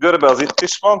 Görbe az itt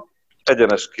is van,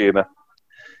 egyenes kéne.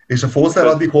 És a Fószer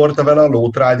addig hordta vele a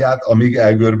lótrágyát, amíg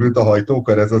elgörbült a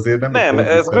hajtókar, ez azért nem... Nem,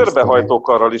 ez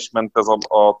görbehajtókarral is ment ez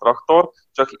a traktor,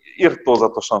 csak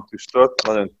irtózatosan füstölt,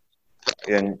 nagyon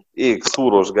ilyen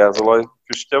szúrós gázolaj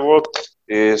füstje volt,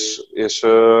 és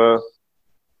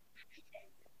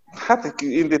hát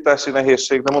indítási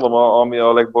nehézség, de mondom, ami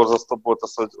a legborzasztóbb volt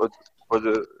az, hogy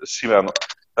simán,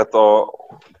 tehát a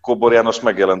Kóbor János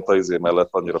megjelent a izé mellett,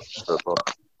 annyira füstölt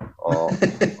a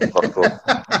traktor.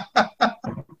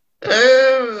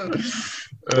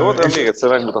 Jó, de még egyszer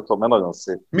megmutatom, mert nagyon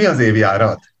szép. Mi az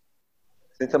évjárat?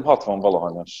 Szerintem 60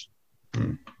 valahanyas.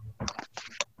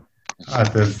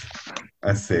 Hát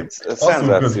ez szép. Ez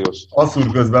szenzációs.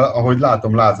 Asszúr közben, ahogy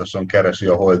látom, lázasan keresi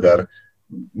a Holder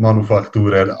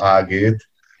Manufacturer AG-t.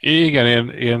 Igen,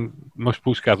 én most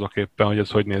puskázok éppen, hogy ez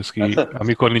hogy néz ki,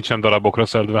 amikor nincsen darabokra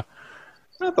szedve.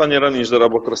 Hát annyira nincs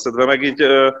darabokra szedve, meg így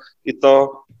itt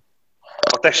a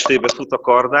testébe fut a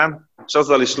kardán, és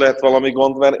azzal is lehet valami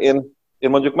gond, mert én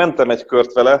mondjuk mentem egy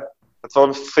kört vele, tehát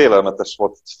valami félelmetes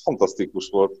volt, fantasztikus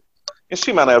volt. Én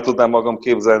simán el tudnám magam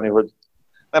képzelni, hogy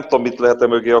nem tudom, mit lehet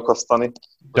mögé akasztani.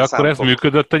 De akkor ez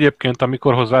működött egyébként,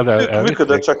 amikor hozzád elvitték?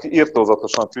 Működött, csak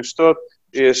irtózatosan füstölt,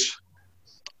 és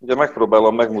ugye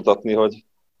megpróbálom megmutatni, hogy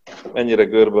mennyire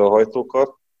görbe a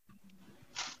hajtókar.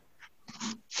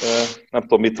 Nem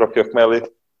tudom, mit rakjak mellé,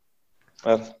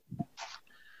 mert...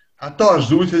 Hát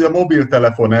tartsd úgy, hogy a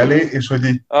mobiltelefon elé, és hogy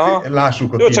így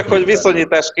lássuk a jó, csak hogy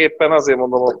viszonyításképpen azért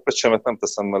mondom, a pöcsemet nem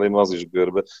teszem mellé, mert az is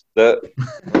görbe. De...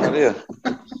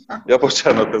 Ja,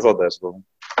 bocsánat, ez adásban.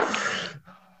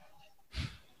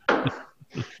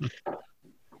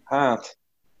 Hát...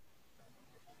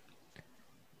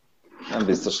 Nem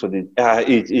biztos, hogy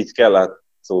így kell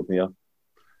látszódnia.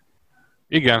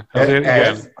 Igen, azért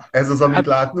igen. Ez az, amit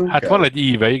látnunk Hát kell? van egy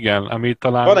íve, igen, ami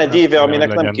talán... Van egy íve,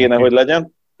 aminek nem kéne, hogy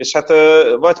legyen, és hát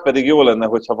vagy pedig jó lenne,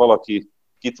 hogyha valaki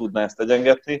ki tudná ezt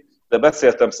egyengetni, de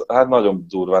beszéltem, hát nagyon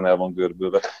durván el van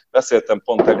görbülve. Beszéltem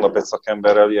pont tegnap egy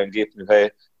szakemberrel, ilyen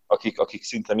gépműhely, akik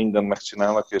szinte mindent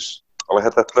megcsinálnak, és a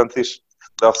lehetetlent is,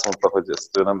 de azt mondta, hogy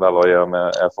ezt ő nem vállalja,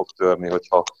 mert el fog törni,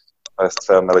 hogyha ezt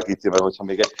felmelegíti, mert hogyha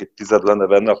még 1-2 tized lenne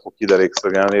benne, akkor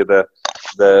kiderékszögelni,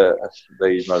 de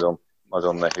így nagyon,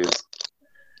 nagyon nehéz.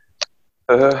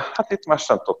 Hát itt más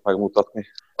nem tudok megmutatni.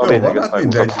 A lényeget hát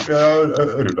mindegy,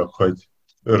 örülök, hogy...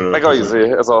 Meg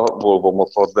ez a Volvo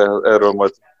motor, de erről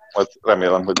majd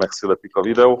remélem, hogy megszületik a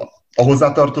videó. A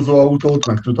hozzátartozó autót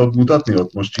meg tudod mutatni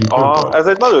ott most csípőből? Ez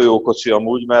egy nagyon jó kocsi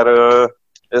amúgy, mert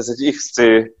ez egy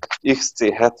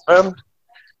XC70,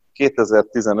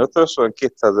 2015-ös, olyan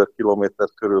 200 000 kilométer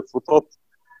körül futott,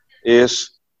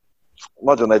 és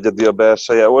nagyon egyedi a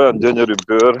belseje, olyan gyönyörű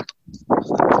bőr.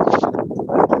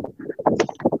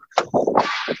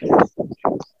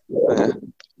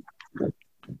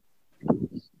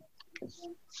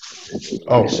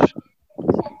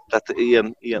 Tehát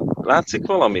ilyen látszik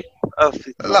valami?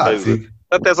 Látszik.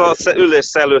 Tehát ez a ülés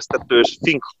szellőztetős,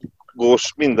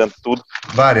 finkgós, mindent tud.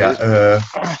 Várjál,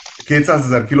 200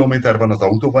 000 kilométer van az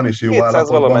autóban, és jó 200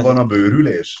 állapotban valamennyi. van a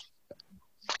bőrülés?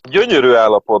 Gyönyörű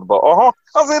állapotban. Aha,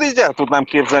 azért így el tudnám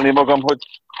képzelni magam, hogy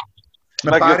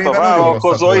Mert pár megjött a éve nagyon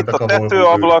rosszak vállalkozó, itt voltak a Volvo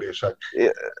tetőablak, bőrülések.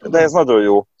 de ez nagyon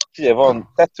jó. Figyelj,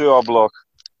 van tetőablak,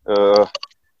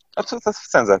 hát ez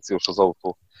szenzációs az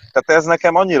autó. Tehát ez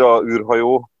nekem annyira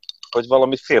űrhajó, hogy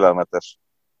valami félelmetes.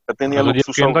 Tehát én ilyen Az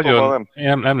luxus egyébként autóval nagyon,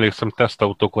 nem... én emlékszem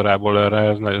tesztautó korából erre,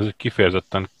 ez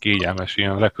kifejezetten kényelmes,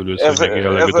 ilyen repülőszőnyeg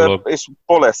jellegű dolog. És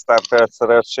polesztár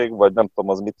felszereltség, vagy nem tudom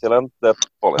az mit jelent, de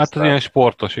polesztár. Hát ez ilyen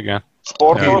sportos, igen.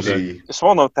 Sportos, GDI. és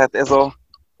mondom, tehát ez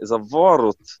a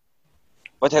varrott,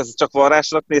 vagy ez csak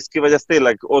varrásnak néz ki, vagy ez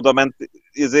tényleg oda ment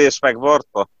és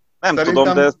megvarta? Nem Szerintem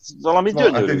tudom, de ez valami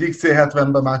Hát gyönyörű. egy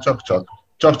XC70-ben már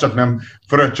csak nem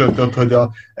fröccsöntött, hogy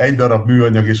egy darab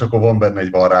műanyag, és akkor van benne egy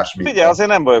varrás minta. Figyelj, azért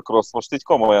nem vagyok rossz most, így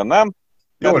komolyan, nem?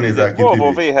 Jól nézel ki, Volvo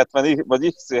Tibi. V70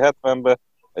 vagy XC70-be,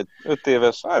 egy 5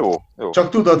 éves, jó. Csak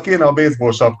tudod, kéne a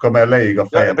baseball sapka, mert leég a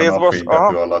fejed a baseball- napfénytető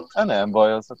aha. alatt. Nem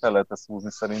baj, azt el lehet ezt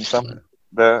húzni szerintem.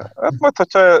 De hát majd,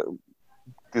 hogyha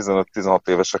 15-16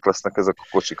 évesek lesznek ezek a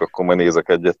kocsik, akkor majd nézek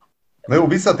egyet. Na jó,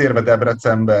 visszatérve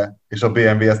Debrecenbe, és a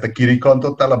BMW, ezt te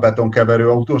kirikantottál a betonkeverő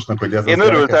autósnak, hogy ez Én az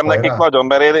örültem gyerekes nekik hajrá? nagyon,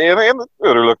 mert én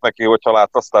örülök neki, hogyha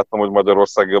azt láttam, hogy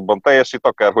Magyarország jobban teljesít,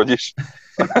 akárhogy is.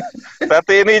 Tehát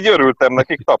én így örültem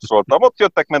nekik, tapsoltam. Ott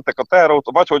jöttek, mentek a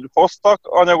teherautó, vagy hogy hoztak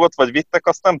anyagot, vagy vittek,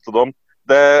 azt nem tudom,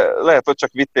 de lehet, hogy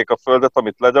csak vitték a földet,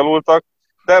 amit legyalultak,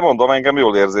 de mondom, engem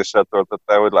jól érzéssel töltött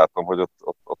el, hogy látom, hogy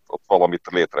ott valamit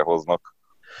létrehoznak.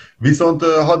 Viszont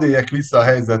hadd éljek vissza a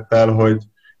helyzettel, hogy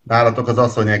nálatok az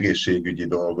asszony egészségügyi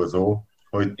dolgozó,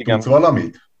 hogy Igen. tudsz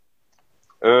valamit?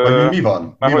 Vagy mi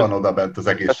van? Mi hogy- van oda bent az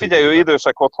Hát egészségügyben? figyelj, ő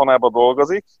idősek otthonába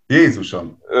dolgozik.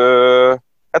 Jézusom!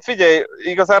 Hát figyelj,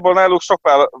 igazából náluk sok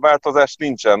változás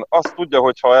nincsen. Azt tudja,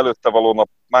 hogy ha előtte való nap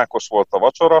mákos volt a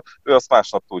vacsora, ő azt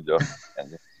másnap tudja.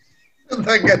 Ennyi.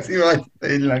 De geci vagy,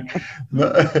 tényleg.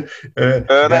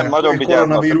 Nem, nagyon vigyáznak.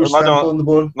 Koronavírus Nagyon-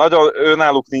 szempontból. Ő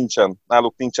náluk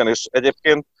nincsen, és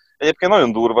egyébként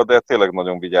nagyon durva, de tényleg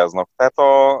nagyon vigyáznak. Tehát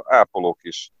a ápolók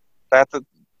is. Tehát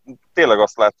tényleg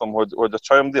azt látom, hogy a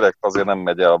csajom direkt azért nem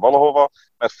megy el valahova,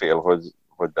 mert fél,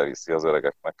 hogy beviszi az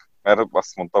öregeknek. Mert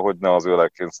azt mondta, hogy ne az ő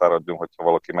lelkén száradjunk, hogyha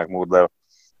valaki megmurd el.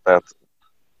 Tehát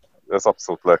ez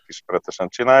abszolút lelkiismeretesen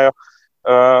csinálja.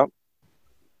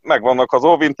 Megvannak az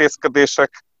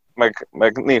óvintézkedések,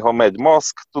 meg néha megy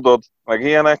maszk, tudod, meg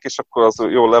ilyenek, és akkor az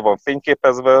jól le van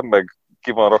fényképezve, meg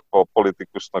ki van rakva a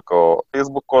politikusnak a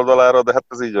Facebook oldalára, de hát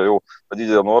ez így a jó, vagy így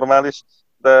a normális,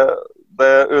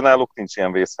 de őnáluk nincs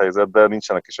ilyen vészhelyzet, de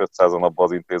nincsenek is 500-an abban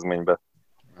az intézményben.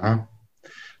 Aha.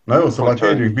 Na jó, szóval Úgyhogy-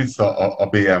 térjünk vissza a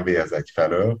BMW-hez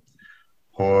egyfelől,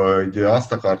 hogy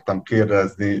azt akartam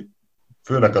kérdezni,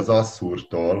 főleg az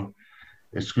Asszúrtól,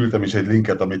 és küldtem is egy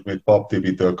linket, amit még Pap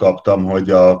TV-től kaptam, hogy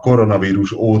a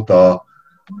koronavírus óta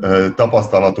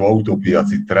tapasztalható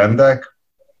autópiaci trendek,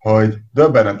 hogy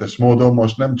döbbenetes módon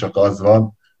most nem csak az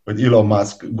van, hogy Elon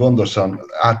Musk gondosan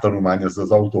áttanulmányozza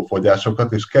az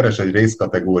autófogyásokat, és keres egy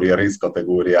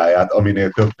részkategóriáját, aminél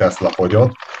több Tesla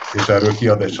fogyott, és erről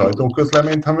kiad egy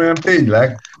sajtóközleményt, hanem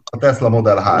tényleg a Tesla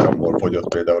Model 3-ból fogyott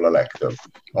például a legtöbb.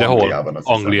 De Angliában, hol? azt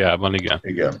hiszem. Angliában, igen.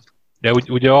 Igen. De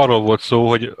ugye arról volt szó,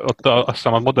 hogy ott azt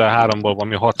hiszem a Model 3-ból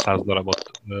valami 600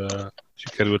 darabot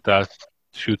sikerült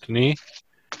elsütni,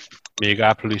 még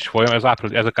április folyam,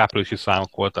 ezek áprilisi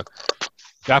számok voltak.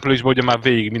 Áprilisban ugye már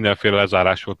végig mindenféle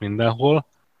lezárás volt mindenhol.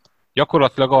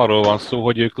 Gyakorlatilag arról van szó,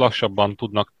 hogy ők lassabban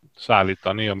tudnak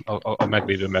szállítani a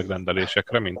meglévő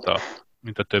megrendelésekre,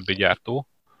 mint a többi gyártó.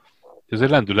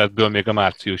 Ezért lendületből még a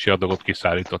márciusi adagot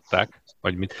kiszállították,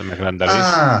 vagy mit a megrendelés.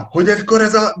 Hogy akkor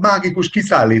ez a mágikus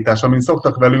kiszállítás, amin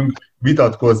szoktak velünk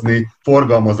vitatkozni,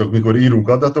 forgalmazok, mikor írunk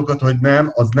adatokat, hogy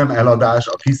nem, az nem eladás,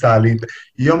 a kiszállít.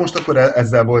 Ja, most akkor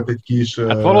ezzel volt egy kis...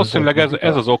 Hát valószínűleg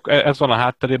ez az ok, ez van a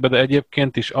hátterében, de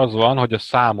egyébként is az van, hogy a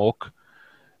számok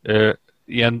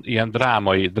ilyen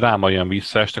drámaian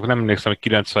visszaestek. Nem emlékszem, hogy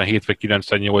 97 vagy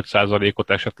 98%-ot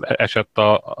esett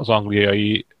az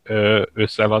angliai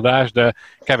összeeladás, de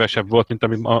kevesebb volt, mint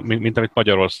amit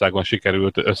Magyarországon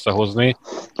sikerült összehozni.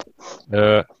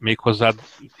 Méghozzá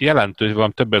jelentős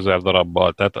van több ezer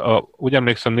darabbal. Tehát úgy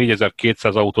emlékszem,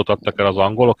 4200 autót adtak el az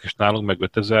angolok, és nálunk meg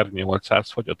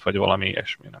 5800 fogyott, vagy valami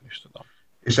ilyesmi, nem is tudom.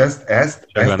 És ezt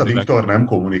a Viktor nem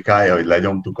kommunikálja, hogy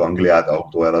lenyomtuk Angliát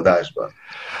autóeladásban?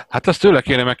 Hát ezt tőle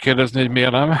kéne megkérdezni, hogy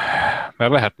miért nem,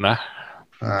 mert lehetne.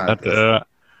 Hát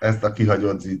ezt a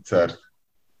kihagyott zicsert.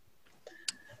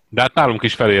 De hát nálunk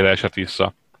is felére esett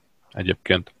vissza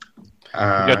egyébként.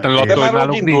 Függetlenül De attól, hogy már úgy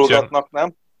nálunk nincsen. indulgatnak,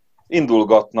 nem?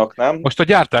 Indulgatnak, nem? Most a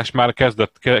gyártás már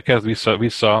kezd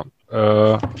vissza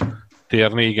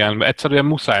térni, igen. Egyszerűen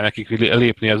muszáj nekik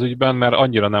lépni az ügyben, mert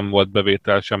annyira nem volt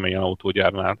bevétel semmilyen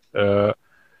autógyárnál.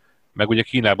 Meg ugye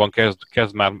Kínában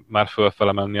kezd már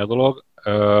fölfele menni a dolog,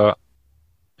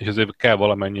 és ezért kell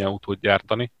valamennyi autót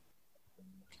gyártani.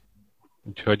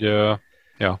 Úgyhogy,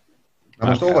 ja. Na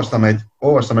most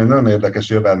olvastam egy nagyon érdekes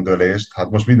jövendőlést, hát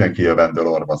most mindenki jövendől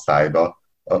orva szájba,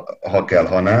 ha kell,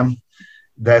 ha nem,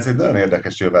 de ez egy nagyon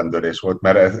érdekes jövendőlés volt,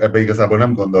 mert ebbe igazából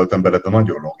nem gondoltam bele, de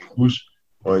nagyon logikus,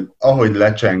 hogy ahogy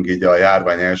lecseng így a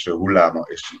járvány első hulláma,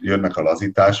 és jönnek a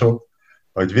lazítások,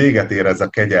 hogy véget ér ez a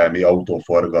kegyelmi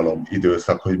autóforgalom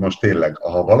időszak, hogy most tényleg,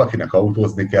 ha valakinek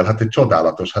autózni kell, hát egy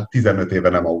csodálatos, hát 15 éve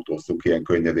nem autóztunk ilyen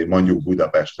könnyedén, mondjuk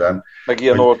Budapesten. Meg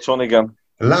ilyen olcsón, igen.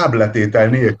 Lábletétel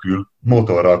nélkül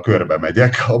motorral körbe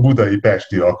megyek a budai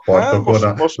pesti rakpartokon.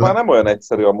 Hát most már nem olyan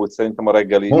egyszerű amúgy szerintem a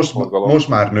reggeli forgalom. Most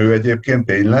már nő egyébként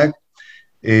tényleg,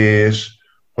 és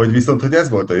hogy viszont, hogy ez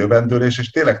volt a jövendőlés, és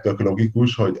tényleg tök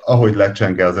logikus, hogy ahogy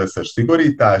lecsenge az összes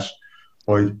szigorítás,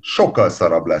 hogy sokkal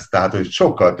szarabb lesz, tehát hogy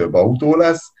sokkal több autó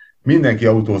lesz, mindenki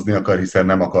autózni akar, hiszen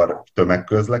nem akar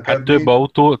tömegközlekedni.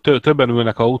 Hát többen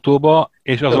ülnek autóba,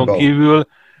 és azon kívül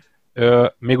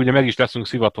még ugye meg is leszünk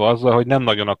szivatva azzal, hogy nem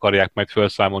nagyon akarják majd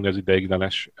felszámolni az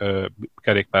ideiglenes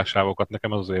kerékpársávokat.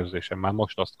 Nekem az érzésem, már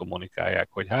most azt kommunikálják,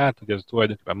 hogy hát, hogy ez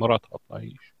tulajdonképpen maradhatna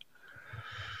is.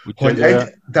 Úgyhogy,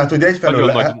 tehát, hogy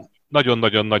egyfelől...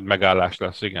 Nagyon-nagyon nagy megállás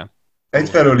lesz, igen.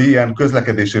 Egyfelől ilyen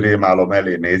közlekedési rémálom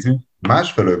elé nézünk,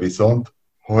 másfelől viszont,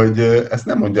 hogy ezt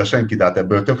nem mondja senki, de hát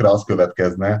ebből tökre az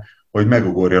következne, hogy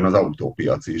megugorjon az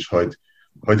autópiac is, hogy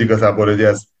igazából hogy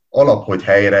ez alap, hogy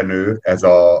helyre nő ez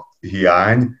a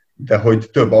hiány, de hogy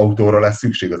több autóra lesz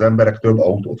szükség, az emberek több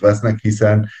autót vesznek,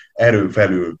 hiszen erőn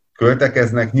felül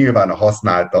költekeznek, nyilván a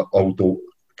használt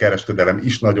autókereskedelem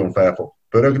is nagyon fel fog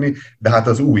pörögni, de hát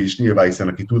az új is nyilván, hiszen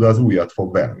aki tud, az újat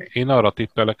fog venni. Én arra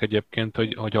tippelek egyébként,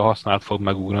 hogy a használt fog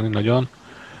megugrani nagyon,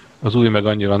 az új meg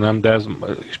annyira nem, de ez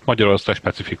Magyarország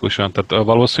specifikusan, tehát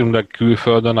valószínűleg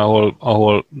külföldön,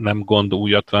 ahol nem gond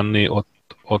újat venni,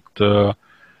 ott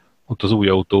az új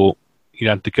autó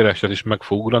iránti kereslet is meg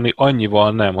fog ugrani,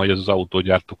 annyival nem, hogy ez az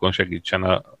autógyártókon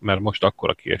segítsen, mert most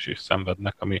akkora kiesést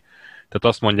szenvednek,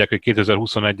 tehát azt mondják, hogy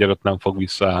 2021 előtt nem fog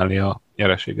visszaállni a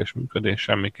nyereséges működés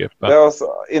semmiképpen. De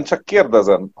én csak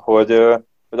kérdezem, hogy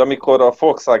amikor a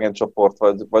Volkswagen csoport,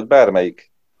 vagy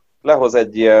bármelyik lehoz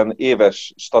egy ilyen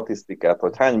éves statisztikát,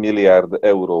 hogy hány milliárd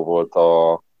euró volt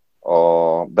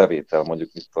a bevétel, mondjuk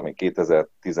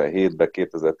 2017-ben,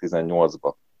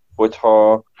 2018-ban,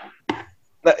 hogyha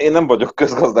én nem vagyok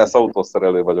közgazdász,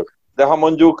 autószerelő vagyok, de ha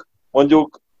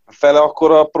mondjuk fele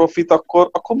akkora profit,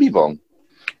 akkor mi van?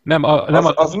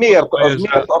 Az miért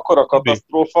akkora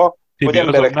katasztrófa, hogy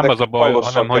embereknek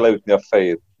halosan kell leütni a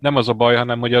fejét? Nem az a baj,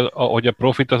 hanem hogy a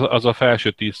profit az a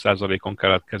felső 10%-on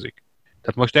keletkezik.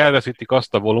 Tehát most elveszítik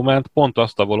azt a volument, pont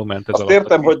azt a volument. Azt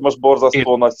értem, hogy most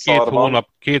borzasztó nagy szar van.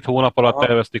 Két hónap alatt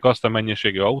elvesztik azt a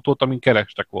mennyiségű autót, amin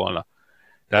kerestek volna.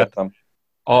 Tehát értem.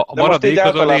 A maradék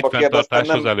az a létfenntartás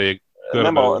az elég.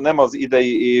 Nem az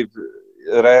idei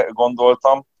évre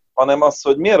gondoltam, hanem az,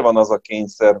 hogy miért van az a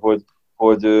kényszer,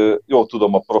 hogy jó,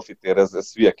 tudom, a profitért,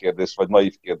 ez hülye kérdés, vagy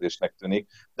naív kérdésnek tűnik,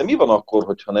 de mi van akkor,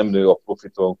 hogyha nem nő a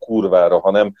profiton kurvára,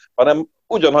 hanem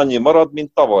ugyanannyi marad,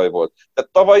 mint tavaly volt.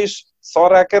 Tehát tavaly is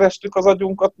szarrá kerestük az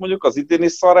agyunkat, mondjuk az idén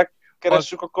is szarrá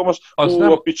keressük, akkor most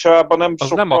a picsába nem az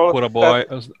sokkal... Nem akkora baj,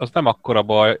 az nem akkora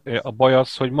baj. A baj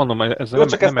az, hogy mondom, ez jó,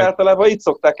 csak ezt általában így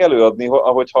szokták előadni,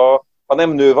 hogyha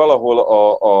nem nő valahol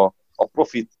a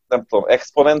profit, nem tudom,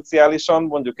 exponenciálisan,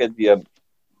 mondjuk egy ilyen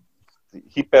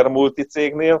hipermulti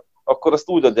cégnél, akkor azt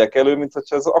úgy adják elő, mintha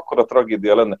ez akkora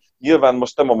tragédia lenne. Nyilván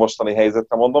most nem a mostani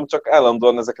helyzetre mondom, csak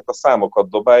állandóan ezeket a számokat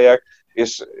dobálják,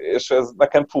 és ez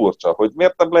nekem furcsa, hogy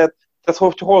miért nem lehet,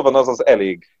 tehát hol van az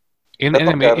elég?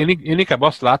 Én inkább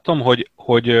azt látom,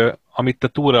 hogy amit te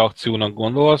túlreakciónak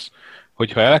gondolsz,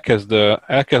 hogyha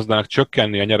elkezdenek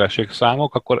csökkenni a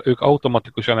nyereségszámok, akkor ők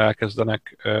automatikusan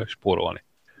elkezdenek spórolni.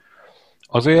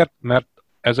 Azért, mert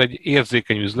ez egy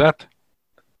érzékeny üzlet,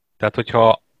 tehát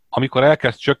hogyha amikor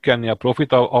elkezd csökkenni a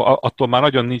profit, attól már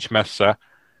nagyon nincs messze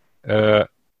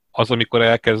az, amikor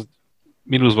elkezd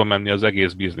mínuszba menni az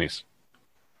egész biznisz.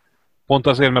 Pont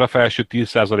azért, mert a felső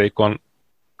 10%-on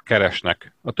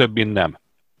keresnek, a többin nem.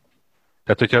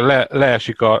 Tehát, hogyha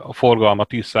leesik a forgalma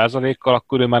 10%-kal,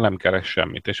 akkor ő már nem keres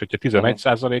semmit, és hogyha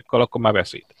 11%-kal, akkor már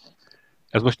veszít.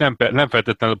 Ez most nem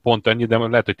feltétlenül pont ennyi, de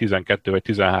lehet, hogy 12 vagy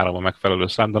 13 a megfelelő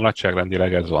szám, de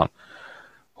nagyságrendileg ez van.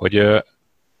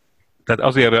 Tehát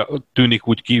azért tűnik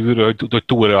úgy kívülről, hogy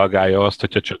túlreagálja azt,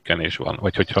 hogyha csökkenés van,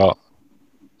 vagy hogyha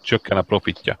csökken a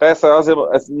profitja. Persze, azért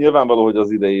ez nyilvánvaló, hogy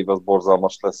az idei év az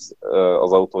borzalmas lesz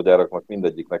az autógyáraknak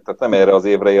mindegyiknek. Tehát nem erre az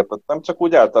évre értettem, csak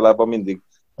úgy általában mindig.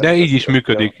 De így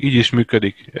is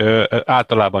működik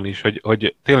általában is,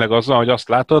 hogy tényleg azzal, hogy azt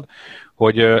látod,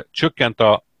 hogy csökkent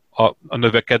a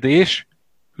növekedés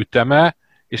üteme,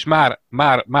 és már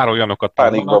olyanokat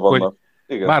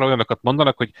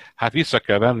mondanak, hogy hát vissza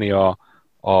kell venni a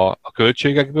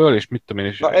költségekből, és mit tudom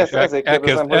én, és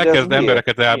elkezd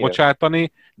embereket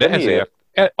elbocsátani, de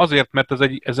azért, mert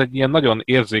ez egy ilyen nagyon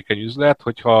érzékeny üzlet,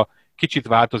 hogyha kicsit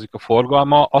változik a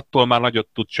forgalma, attól már nagyot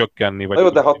tud csökkenni. Vagy jó,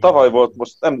 de ha tavaly volt,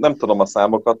 most nem tudom a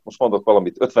számokat, most mondok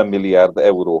valamit, 50 milliárd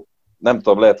euró. Nem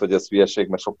tudom, lehet, hogy ez hülyeség,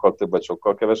 mert sokkal több vagy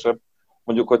sokkal kevesebb.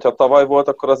 Mondjuk, hogyha tavaly volt,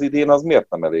 akkor az idén az miért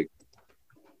nem elég?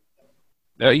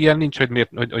 De ilyen nincs,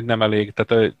 hogy nem elég.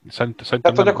 Tehát szerintem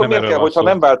tehát, hogy akkor miért kell, hogyha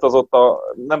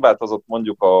nem változott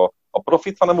mondjuk a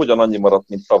profit, hanem ugyanannyi maradt,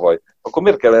 mint tavaly. Akkor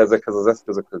miért kell ezekhez az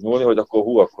eszközökhez nyúlni, hogy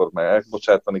akkor már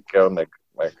elbocsátani kell, meg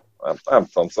nem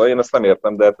tudom, szóval én ezt nem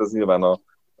értem, de hát ez nyilván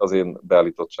az én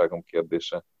beállítottságom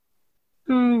kérdése.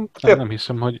 Nem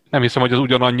hiszem, hogy az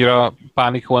ugyanannyira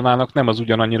pánikolnának, nem az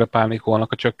ugyanannyira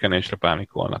pánikolnak, a csökkenésre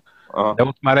pánikolnak. Aha. De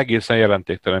ott már egészen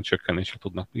jelentéktelen csökkenésre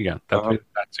tudnak. Igen, tehát hogy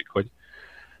látszik, hogy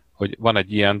van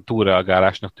egy ilyen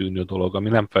túlreagálásnak tűnő dolog, ami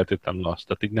nem feltétlenül az.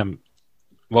 Tehát így nem,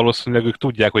 valószínűleg ők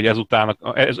tudják, hogy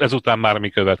ezután már mi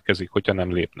következik, hogyha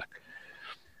nem lépnek.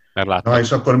 Na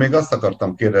és akkor még azt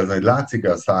akartam kérdezni, hogy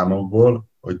látszik-e a számokból,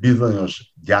 hogy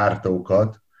bizonyos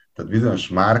gyártókat, tehát bizonyos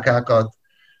márkákat,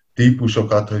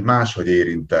 típusokat, hogy máshogy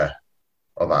érinte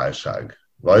a válság.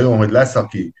 Vajon, hogy lesz,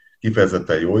 aki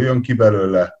kifejezetten jól jön ki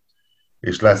belőle,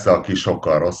 és lesz, aki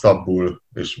sokkal rosszabbul,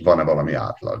 és van-e valami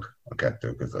átlag a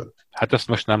kettő között? Hát ezt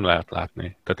most nem lehet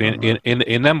látni. Tehát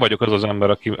én nem vagyok az ember,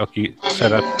 aki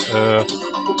szeret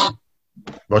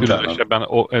különösebben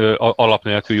alap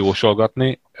nélkül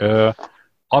jósolgatni.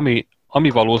 Ami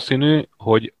valószínű,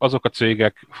 hogy azok a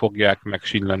cégek fogják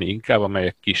megsínleni inkább,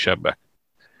 amelyek kisebbek,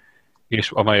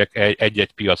 és amelyek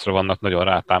egy-egy piacra vannak nagyon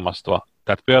rátámasztva.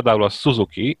 Tehát például a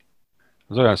Suzuki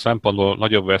az olyan szempontból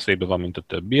nagyobb veszélyben van, mint a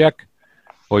többiek,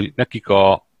 hogy nekik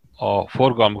a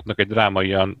forgalmuknak egy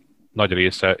drámaian nagy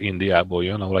része Indiából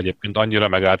jön, ahol egyébként annyira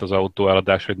megállt az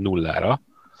autóeladás, hogy nullára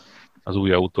az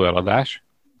új autóeladás,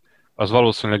 az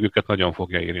valószínűleg őket nagyon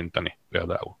fogja érinteni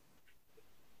például.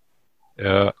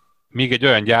 Míg egy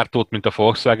olyan gyártót, mint a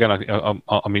Volkswagen,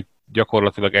 ami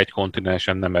gyakorlatilag egy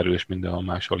kontinensen nem erős, mindenhol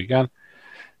máshol igen,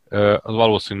 az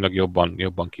valószínűleg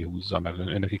jobban kihúzza,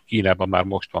 mert nekik Kínában már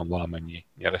most van valamennyi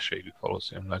nyereségük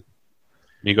valószínűleg.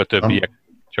 Míg a többiek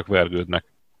csak vergődnek.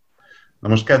 Na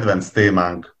most kedvenc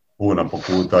témánk hónapok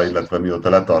óta, illetve mióta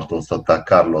letartóztatták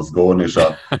Carlos Ghosn és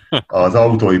az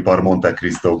autóipar Monte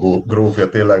Cristo grófja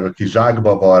tényleg, aki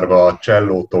zsákba varva,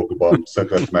 csellótokban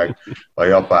szökött meg a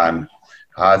japán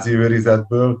házi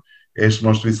őrizetből, és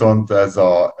most viszont ez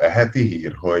a heti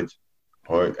hír, hogy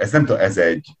ez nem tudom, ez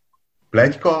egy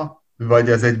pletyka, vagy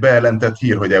ez egy bejelentett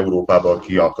hír, hogy Európából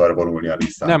ki akar vonulni a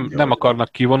Nissan? Nem akarnak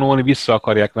kivonulni, vissza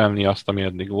akarják venni azt, ami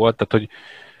eddig volt. Tehát, hogy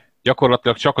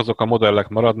gyakorlatilag csak azok a modellek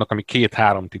maradnak, ami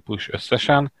 2-3 típus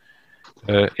összesen,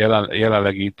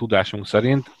 jelenlegi tudásunk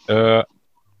szerint,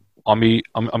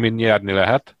 ami nyerni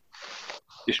lehet,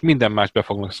 és minden más be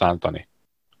fognak szántani.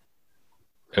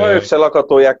 Ők se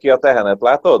lakatolják ki a tehenet,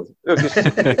 látod? Ők is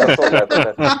a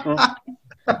szolgáltatás.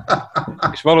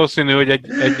 És valószínű, hogy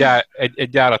egy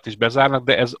gyárat is bezárnak,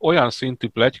 de ez olyan szintű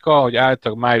pletyka, hogy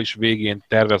általában május végén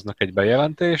terveznek egy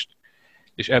bejelentést,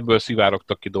 és ebből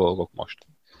szivárogtak ki dolgok most.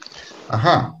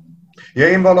 Aha. Ja,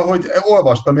 én valahogy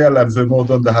olvastam jellemző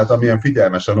módon, de hát amilyen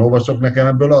figyelmesen olvasok, nekem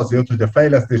ebből az jött, hogy a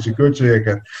fejlesztési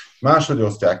költségeket máshogy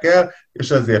osztják el,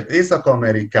 és ezért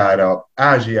Észak-Amerikára,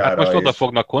 Ázsiára... Hát most oda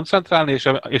fognak koncentrálni,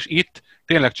 és itt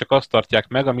tényleg csak azt tartják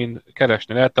meg, amin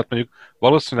keresni lehet. Tehát mondjuk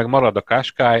valószínűleg marad a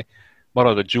Qashqai,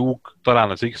 marad a Juke, talán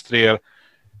az X-Trail,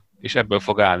 és ebből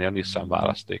fog állni a Nissan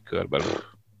választék körbeül.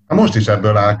 Most is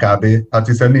ebből áll kb. Hát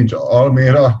hiszen nincs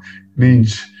Almera,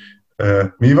 nincs...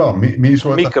 mi van? Mi is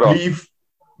volt Micra. A Cliff?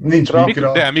 Nincs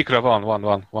Micra. De Micra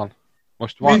van.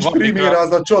 Most nincs Primera,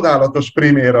 az a csodálatos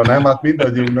Primera, nem? Hát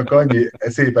mindannyiunknak annyi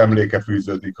szép emléke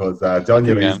fűződik hozzá.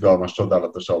 Annyira igen. Izgalmas,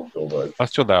 csodálatos autó volt. Az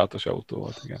csodálatos autó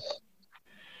volt, igen.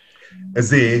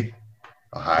 Z,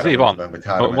 a 350 Z van. Vagy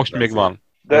 350 most még van.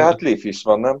 De hát Leaf is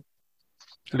van, nem?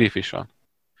 Leaf is van.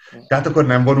 Tehát akkor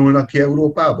nem vonulnak ki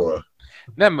Európából?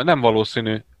 Nem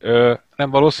valószínű. Nem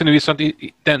valószínű, viszont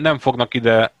nem fognak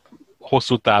ide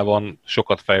hosszú távon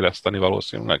sokat fejleszteni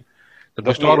valószínűleg.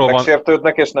 Most arról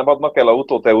megsértődnek, és nem adnak el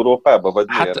autót Európába? Vagy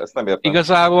miért? Ezt nem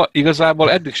értem.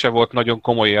 Igazából eddig se volt nagyon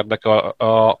komoly érdek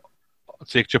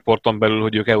cégcsoporton belül,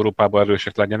 hogy ők Európában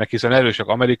erősek legyenek, hiszen erősek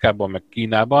Amerikában, meg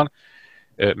Kínában,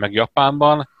 meg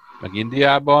Japánban, meg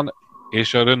Indiában,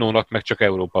 és a Renault-nak meg csak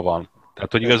Európa van.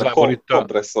 Tehát, hogy igazából itt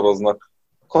kompresszoroznak.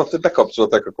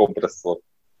 Bekapcsolták a kompresszort.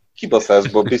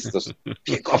 Kibaszásból biztos.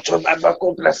 Kikapcsolod már be a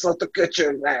kompresszort a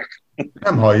köcsögnek!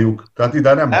 Nem halljuk, tehát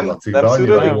ide nem hallatszik. Nem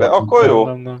szűrődik be? Akkor jó.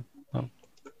 Nem.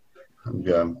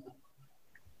 Igen.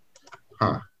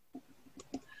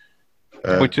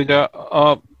 Úgyhogy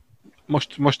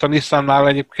most a Nissannál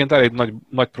egyébként elég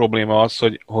nagy probléma az,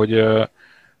 hogy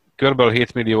körülbelül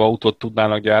 7 millió autót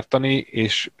tudnának gyártani,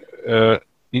 és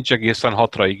nincs egészen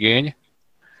 6-ra igény.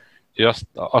 Úgyhogy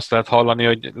azt lehet hallani,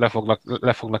 hogy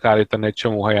le fognak állítani egy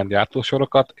csomó helyen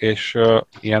gyártósorokat, és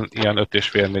ilyen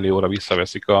 5,5 millióra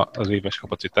visszaveszik az éves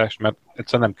kapacitást, mert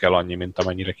egyszerűen nem kell annyi, mint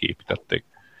amennyire kiépítették.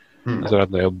 Ez a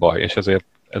legnagyobb baj, és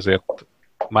ezért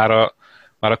már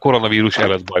a koronavírus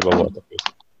előtt bajba voltak ők.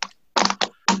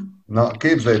 Na,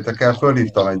 képzeljétek el,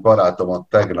 fölhívtam egy barátomat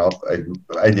tegnap egy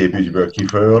egyéb ügyből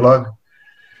kifolyólag,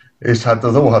 és hát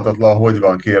az óhatatlan hogy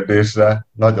van kérdésre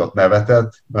nagyot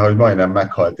nevetett, mert hogy majdnem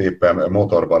meghalt éppen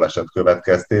motorbaleset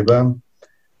következtében.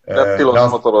 Tehát tilos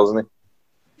motorozni.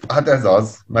 Hát ez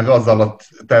az, meg azzal a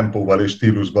tempóval és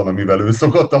stílusban, amivel ő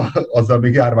szokott, azzal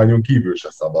még járványon kívül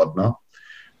se szabadna.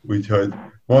 Úgyhogy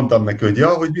mondtam neki, hogy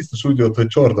hogy biztos úgy volt, hogy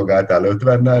csordogáltál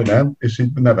 50-nel, nem? És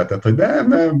így nevetett, hogy nem,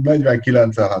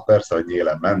 49-el, hát persze, hogy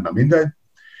nyílen ment, na mindegy.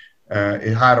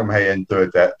 3 helyen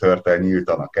törte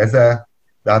nyíltan a keze,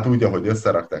 de hát úgy, ahogy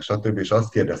összerakták, stb. És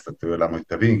azt kérdezte tőlem, hogy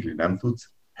te Winkli nem tudsz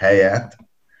helyet,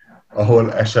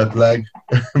 ahol esetleg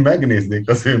megnéznék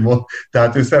az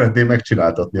tehát ő szeretné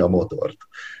megcsináltatni a motort,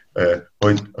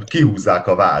 hogy kihúzzák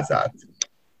a vázát.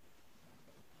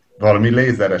 Valami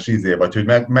lézeres vagy hogy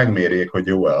megmérjék, hogy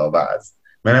jó-e a váz.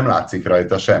 Mert nem látszik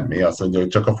rajta semmi, azt mondja, hogy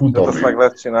csak a futómű. Ezt meg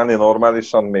lehet csinálni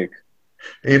normálisan még?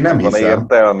 Én nem hiszem.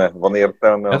 Van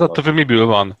értelme? Ez attól, hogy miből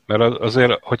van, mert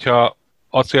azért, hogyha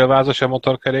acélvázas a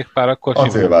motorkerékpár, akkor simán.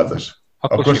 Acélvázas.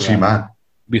 Akkor simán.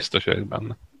 Biztos vagyok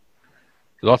benne.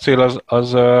 Az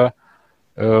acél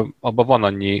abban van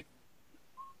annyi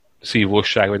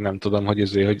szívóság, vagy nem tudom,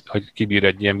 hogy kibír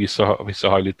egy ilyen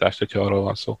visszahajlítást, hogyha arról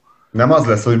van szó. Nem az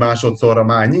lesz, hogy másodszorra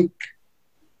mányik?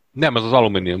 Nem, ez az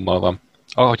alumíniummal van.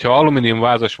 Ha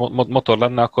alumíniumvázas motor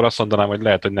lenne, akkor azt mondanám, hogy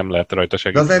lehet, hogy nem lehet rajta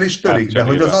segíteni. De az el is törik, de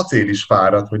hogy az acél is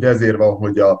fárad, hogy ezért van,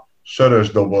 hogy a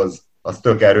sörös doboz az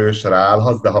tök erős,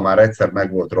 ráállhatsz, de ha már egyszer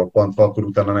meg volt roppantva, akkor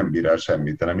utána nem bír el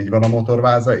semmit. De nem így van a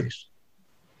motorváza is?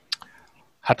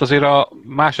 Hát azért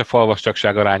más a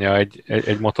falvastagság aránya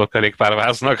egy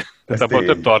motorkerékpárváznak. Tehát abban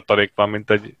több tartalék van, mint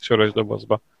egy sörös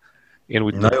dobozban.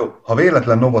 Na jó, ha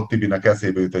véletlen Novot Tibinek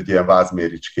eszébe jut egy ilyen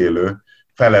vázméricskélő,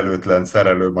 felelőtlen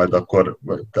szerelő, majd akkor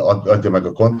adja meg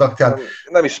a kontaktját.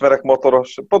 Nem ismerek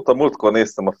motoros, pont a múltkor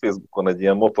néztem a Facebookon egy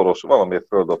ilyen motoros, valamiért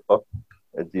földobta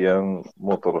egy ilyen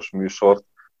motoros műsort,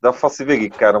 de a faszi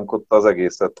végigkáromkodta az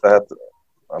egészet, tehát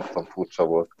nem tudom, furcsa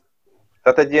volt.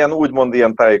 Tehát egy ilyen úgymond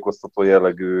ilyen tájékoztató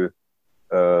jellegű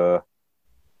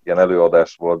ilyen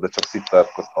előadás volt, de csak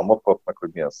szitárkozta a motort, meg hogy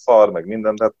milyen szar, meg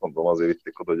minden, de hát mondom, azért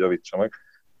vitték oda, hogy javítsa meg.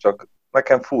 Csak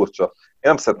nekem furcsa. Én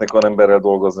nem szeretnék olyan emberrel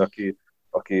dolgozni,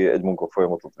 aki egy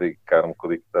munkafolyamatot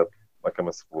végigkáromkodik, tehát nekem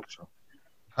ez furcsa.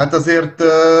 Hát azért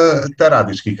te rád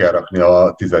is ki kell rakni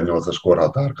a 18-as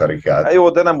korhatárkarikát. Hát jó,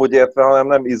 de nem úgy értve, hanem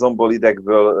nem izomból,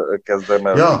 idegből kezdem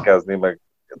el vikázni meg.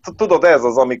 Tudod, ez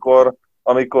az,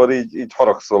 amikor így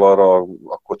haragszol arra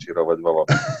a kocsira, vagy valami.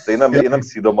 De én nem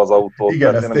szidom az autót.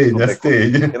 Igen, ez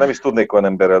tény. Én nem is tudnék olyan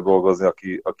emberrel dolgozni,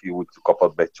 aki úgy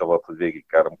kapat be egy csavat, hogy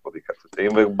végigkáromkodik. Hát, hogyha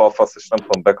én vagyok balfasz, és nem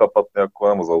tudom bekapatni, akkor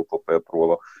nem az autó tehet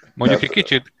róla. Mondjuk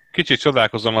egy kicsit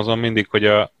csodálkozom azon mindig,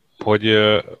 hogy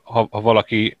ha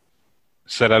valaki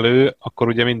szerelő, akkor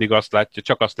ugye mindig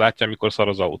csak azt látja, amikor szar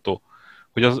az autó.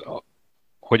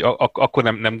 Hogy akkor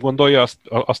nem gondolja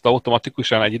azt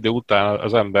automatikusan egy idő után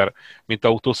az ember, mint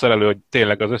autószerelő, hogy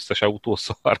tényleg az összes autó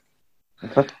szar.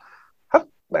 Hát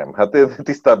nem, hát én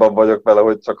tisztában vagyok vele,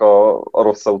 hogy csak a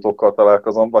rossz autókkal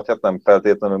találkozom, vagy hát nem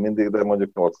feltétlenül mindig, de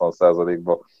mondjuk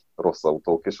 80%-ban rossz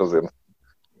autók, és azért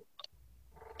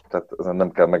tehát ezen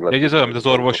nem kell meglepni. Ez olyan, mint az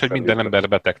orvos, hogy minden ember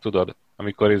beteg, tudod?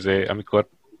 Amikor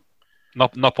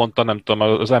naponta, nem tudom,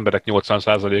 az emberek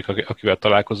 80%-a, akivel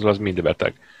találkozol, az mind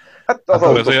beteg. Hát az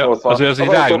autók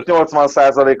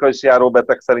 80%-a is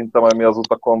járóbeteg szerintem, ami az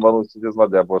utakon van, úgyhogy ez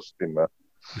nagyjából stimmel.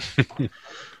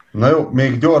 Na jó,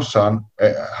 még gyorsan,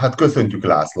 hát köszöntjük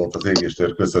Lászlót, az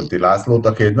Égéstér köszönti Lászlót,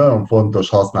 aki egy nagyon fontos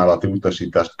használati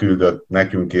utasítást küldött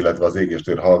nekünk, illetve az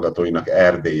Égéstér hallgatóinak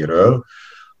Erdélyről,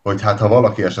 hogy hát ha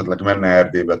valaki esetleg menne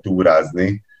Erdélybe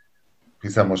túrázni,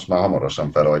 hiszen most már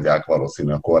hamarosan feloldják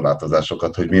valószínűleg a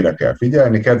korlátozásokat, hogy mire kell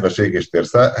figyelni. Kedves Égéstér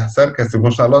szerkesztő,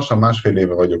 most már lassan másfél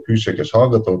éve vagyok hűséges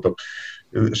hallgatótok,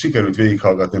 sikerült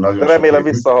végighallgatni nagyon remélem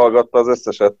visszahallgatta az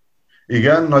összeset.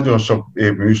 Igen, nagyon sok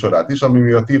év műsorát is, ami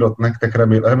miatt írott nektek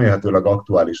remélhetőleg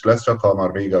aktuális lesz, csak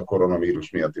hamar vége a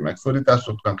koronavírus miatti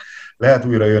megszorításoknak. Lehet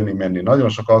újra jönni-menni. Nagyon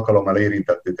sok alkalommal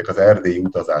érintettétek az erdélyi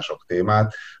utazások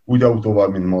témát, úgy autóval,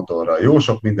 mint motorral. Jó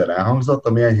sok minden elhangzott,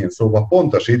 ami enyhén szóval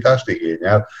pontosítást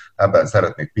igényel. Ebben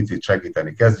szeretnék picit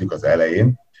segíteni. Kezdjük az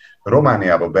elején.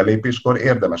 Romániába belépéskor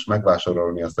érdemes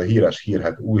megvásárolni azt a híres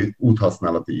hírhet új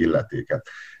úthasználati illetéket.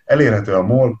 Elérhető a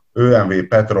MOL, ÖMV,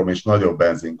 Petrom és nagyobb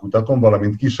benzinkutakon,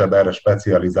 valamint kisebb erre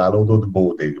specializálódott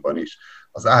bódékban is.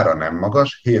 Az ára nem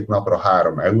magas, 7 napra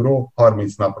 3 euró,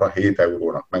 30 napra 7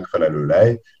 eurónak megfelelő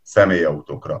lej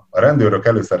személyautókra. A rendőrök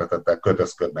előszeretettel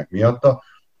kötözködnek miatta,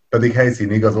 pedig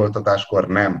helyszíni igazoltatáskor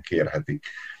nem kérhetik.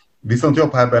 Viszont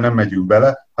jobb, ha ebben nem megyünk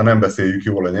bele, ha nem beszéljük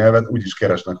jól a nyelvet, úgyis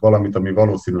keresnek valamit, ami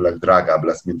valószínűleg drágább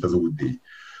lesz, mint az útdíj.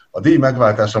 A díj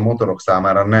megváltása motorok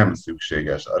számára nem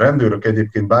szükséges. A rendőrök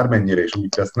egyébként bármennyire is úgy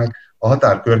tesznek, a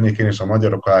határ környékén és a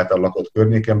magyarok által lakott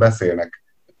környéken beszélnek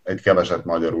egy keveset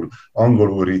magyarul,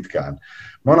 angolul ritkán.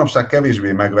 Manapság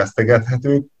kevésbé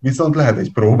megvesztegethetők, viszont lehet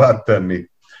egy próbát tenni.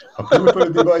 Ha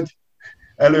külföldi vagy,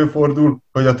 előfordul,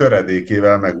 hogy a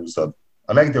töredékével megúszod.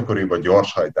 A leggyakoribb a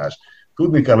gyorshajtás.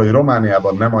 Tudni kell, hogy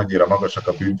Romániában nem annyira magasak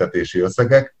a büntetési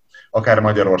összegek, akár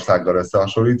Magyarországgal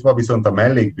összehasonlítva, viszont a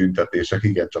mellékbüntetések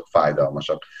igencsak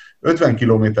fájdalmasak. 50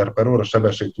 km/h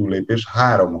sebességtúllépés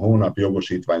 3 hónap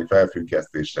jogosítvány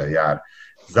felfüggesztéssel jár.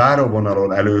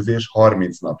 Záróvonalon előzés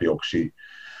 30 nap jogsi.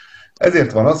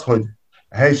 Ezért van az, hogy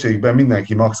a helyiségben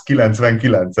mindenki max.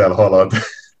 99-el halad.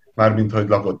 Mármint, hogy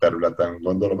lakott területen,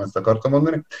 gondolom, ezt akartam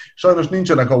mondani. Sajnos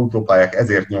nincsenek autópályák,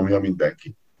 ezért nyomja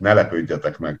mindenki. Ne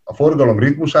lepődjetek meg. A forgalom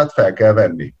ritmusát fel kell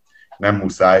venni. Nem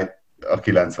muszáj a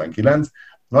 99.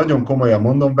 Nagyon komolyan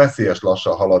mondom, veszélyes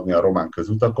lassan haladni a román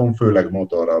közutakon, főleg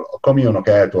motorral. A kamionok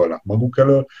eltolnak maguk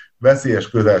elől, veszélyes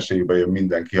közelségbe jön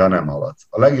mindenki, ha nem haladsz.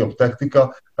 A legjobb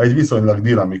taktika, ha egy viszonylag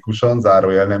dinamikusan,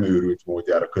 zárójel nem őrült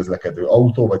módjára közlekedő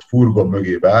autó vagy furgon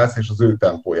mögé beállsz, és az ő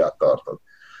tempóját tartod.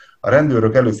 A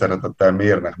rendőrök előszeretettel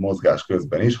mérnek mozgás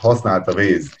közben is, használd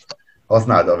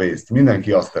a Waze-t,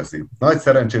 mindenki azt teszi. Nagy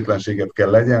szerencsétlenséget kell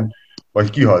legyen, vagy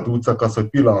kihalt útszakasz, hogy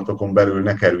pillanatokon belül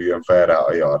ne kerüljön fel rá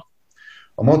a jart.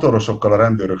 A motorosokkal a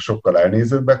rendőrök sokkal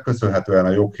elnézőbbek, köszönhetően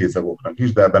a joghézagoknak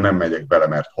is, de ebben nem megyek bele,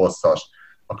 mert hosszas.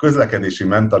 A közlekedési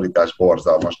mentalitás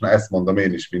borzalmas. Na, ezt mondom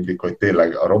én is mindig, hogy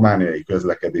tényleg a romániai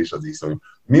közlekedés az iszonyú.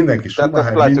 Mindenki Schumacher.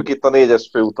 Tehát ezt látjuk itt a 4-es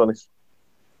főúton is.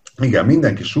 Igen,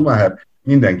 mindenki Schumacher,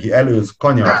 mindenki előz,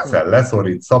 kanyarcel,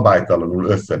 leszorít, szabálytalanul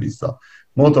össze-vissza.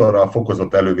 Motorral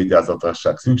fokozott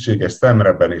elővigyázatosság szükséges,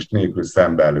 szemrebenést nélkül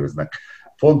szembe előznek.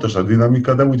 Fontos a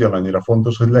dinamika, de ugyanannyira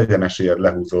fontos, hogy legyen esélyed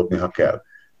lehúzódni, ha kell.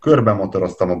 Körben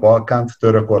motoroztam a Balkánt,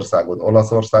 Törökországot,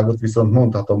 Olaszországot, viszont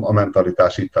mondhatom, a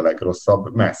mentalitás itt a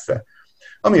legrosszabb, messze.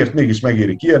 Amiért mégis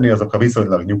megéri kiérni, azok a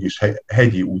viszonylag nyugis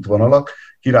hegyi útvonalak,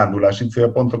 kirándulási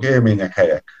célpontok, élmények,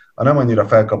 helyek. A nem annyira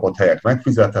felkapott helyek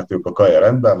megfizethetők, a kaja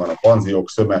rendben van, a panziók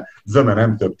zöme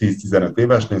nem több 10-15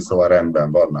 évesnél, szóval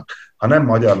rendben vannak. Ha nem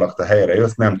magyar lakta helyre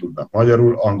jössz, nem tudnak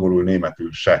magyarul, angolul, németül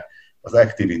se. Az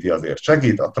Activity azért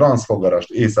segít, a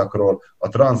Transfogarast északról, a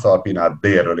Transalpinát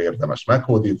délről érdemes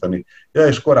meghódítani,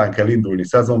 és korán kell indulni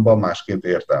szezonban, másként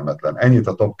értelmetlen. Ennyit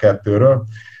a top 2-ről.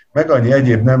 Meg annyi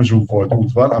egyéb nem zsúfolt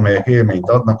út van, amelyek élményt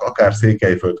adnak, akár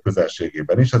Székelyföld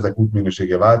közelségében is. Ezek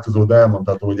útminősége változó, de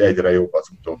elmondható, hogy egyre jobb az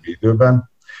utóbbi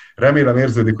időben. Remélem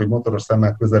érződik, hogy motoros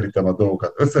szemmel közelítem a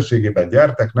dolgokat. Összességében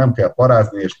gyertek, nem kell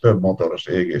parázni, és több motoros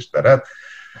égésteret.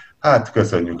 Hát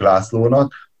köszönjük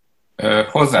Lászlónak.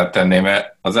 Hozzátenném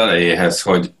az elejéhez,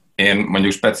 hogy én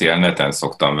mondjuk speciál neten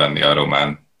szoktam venni a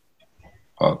román,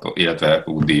 illetve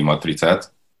UDI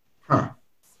matricát.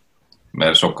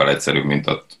 Mert sokkal egyszerűbb, mint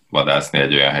ott vadászni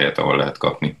egy olyan helyet, ahol lehet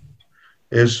kapni.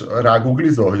 És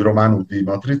rágooglizol, hogy román UDI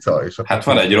matrica? És hát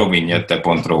van egy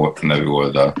rovignette.ro nevű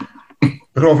oldal.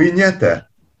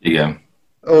 Rovignette? Igen.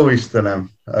 Ó, Istenem,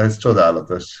 ez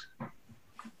csodálatos.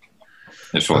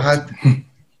 És ott. Hát,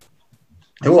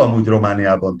 jó amúgy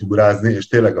Romániában túrázni, és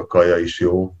tényleg a kaja is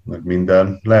jó, meg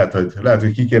minden. Lehet,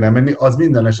 hogy ki kéne menni. Az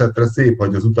minden esetre szép,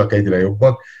 hogy az utak egyre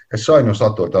jobbak. Ez sajnos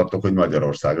attól tartok, hogy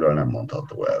Magyarországról nem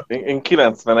mondható el. Én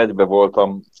 91-ben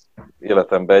voltam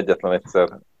életemben egyetlen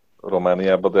egyszer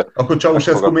Romániában, de... Akkor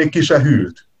Ceausescu még ki se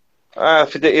hűlt? Hát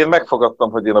figyelj, én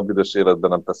megfogadtam, hogy én a büdös életben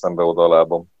nem teszem be oda a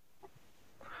lábam.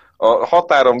 A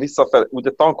határon visszafelé, ugye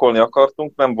tankolni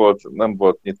akartunk, nem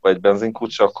volt nyitva egy benzinkút,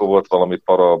 se akkor volt valami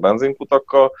para a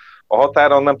benzinkutakkal. A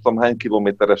határon nem tudom hány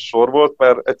kilométeres sor volt,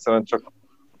 mert egyszerűen csak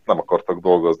nem akartak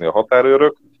dolgozni a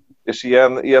határőrök, és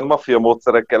ilyen maffia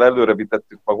módszerekkel előre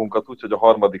vitettük magunkat úgy, hogy a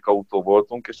harmadik autó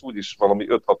voltunk, és úgyis valami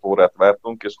 5-6 órát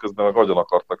vártunk, és közben meg agyon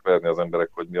akartak verni az emberek,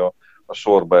 hogy mi a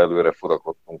sorba előre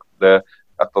furakodtunk. De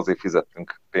hát azért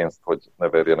fizettünk pénzt, hogy ne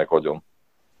verjenek agyon.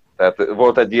 Tehát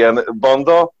volt egy ilyen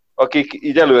banda, akik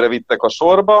így előre vittek a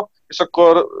sorba, és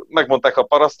akkor megmondták a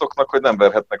parasztoknak, hogy nem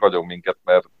verhetnek agyon minket,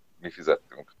 mert mi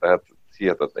fizettünk. Tehát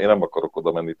hihetetlen. Én nem akarok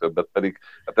oda menni többet, pedig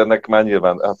hát ennek már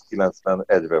nyilván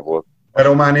 91-ben volt.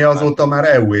 Románia azóta már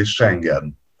EU és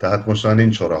Schengen, tehát most már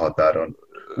nincs sor a határon.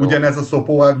 Ugyanez a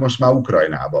szopóág most már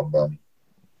Ukrajnában van.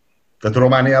 Tehát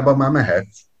Romániában már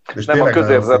mehetsz. És nem,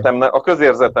 a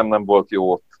közérzetem nem volt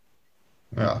jó ott.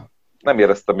 Ja. Nem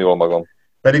éreztem jól magam.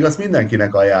 Pedig azt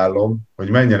mindenkinek ajánlom, hogy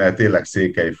menjen el tényleg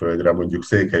Székelyföldre, mondjuk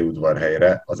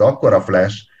Székelyudvarhelyre. Az akkora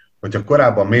flash, hogyha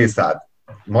korábban mész át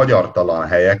magyartalan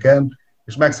helyeken,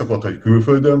 és megszokod, hogy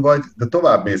külföldön vagy, de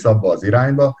tovább mész abba az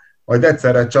irányba, majd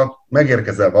egyszerre csak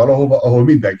megérkezel valahova, ahol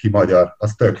mindenki magyar,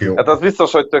 az tök jó. Hát az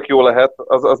biztos, hogy tök jó lehet,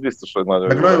 az biztos, hogy nagyon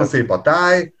meg jó nagyon lehet. Szép a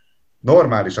táj,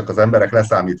 normálisak az emberek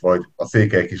leszámítva, hogy a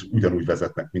székelyek is ugyanúgy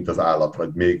vezetnek, mint az állat, vagy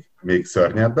még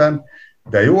szörnyebben,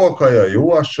 de jó a kaja,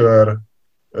 jó a sör,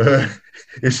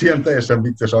 és ilyen teljesen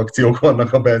vicces akciók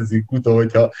vannak a benzinkutó,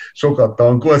 hogyha sokat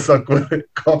tankolsz, akkor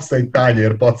kapsz egy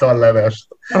tányér pacallevest,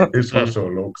 és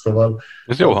hasonlók, szóval...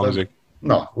 Ez jó hangzik.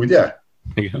 Na, ugye?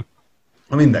 Igen.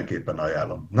 Mindenképpen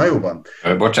ajánlom. Na jó van.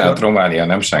 Bocsánat, Románia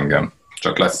nem Schengen,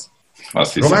 csak lesz.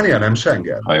 Azt hiszem. Románia nem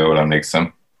Schengen? Ha jól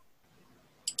emlékszem.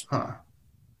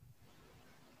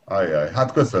 Ajjaj,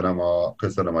 hát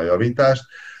köszönöm a javítást.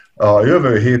 A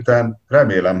jövő héten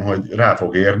remélem, hogy rá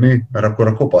fog érni, mert akkor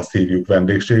a kopaszt hívjuk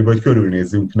vendégségbe, hogy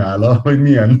körülnézzünk nála, hogy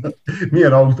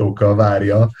milyen autókkal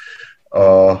várja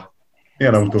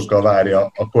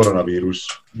a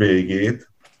koronavírus végét.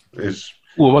 És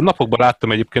napokban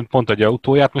láttam egyébként pont egy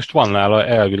autóját, most van nála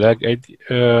elvileg egy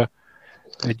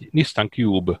Nissan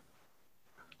Cube.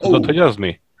 Tudod, hogy az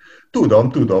mi?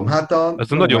 Tudom. Hát ez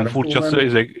nagyon furcsa,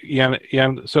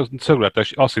 ilyen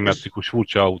szögletes, aszimmetrikus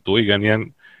furcsa autó, igen,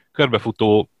 ilyen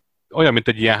körbefutó, olyan, mint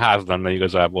egy ilyen ház lenne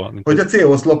igazából. Hogy a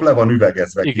C-oszlop le van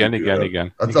üvegezve.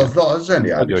 Igen. Az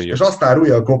zseniális. És azt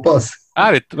árulja a kopasz?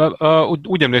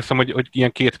 Úgy emlékszem, hogy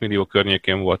ilyen 2 millió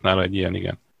környékén volt nála egy ilyen,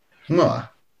 igen.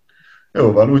 Na,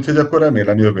 jó van, úgyhogy akkor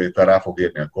remélem jövő héten rá fog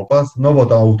érni a kopasz.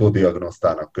 Novota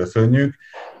Autodiagnosztának köszönjük.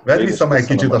 Vedd vissza meg egy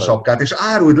kicsit a sapkát, és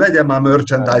áruld, legyen már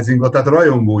merchandisingot, tehát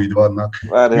rajongóid vannak.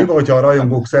 Mi van, hogyha a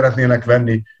rajongók szeretnének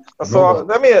venni? Szóval,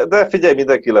 de figyelj,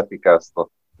 mindenki lefikázta.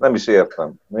 Nem is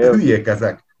értem. Hülyék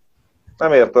ezek.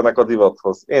 Nem értenek a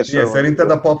divathoz.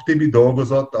 Szerinted a Pap Tibi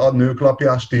dolgozott a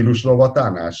Nőklapja stílus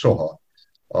rovatánál? Soha.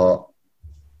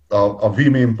 A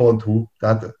Vimén.hu,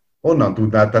 tehát onnan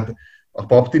tudnád, tehát a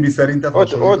Pap Tibi szerinted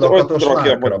hasonlíthatos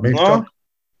márkra,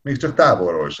 még csak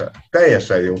távolról sem.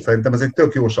 Teljesen jó, szerintem ez egy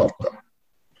tök jó sapka.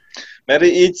 Mert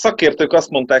így szakértők azt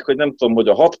mondták, hogy nem tudom, hogy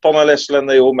a 6 paneles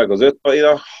lenne jó, meg az 5 panel,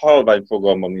 a halvány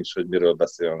fogalmam nincs, hogy miről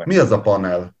beszélnek. Mi az a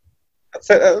panel?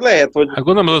 Hát lehet, hogy hát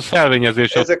gondolom, az a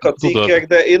szelvényezés. Ezek a cikkek,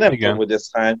 de én nem tudom, hogy ez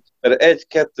hány. Mert 1,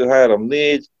 2, 3,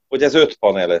 4, hogy ez 5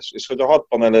 paneles, és hogy a 6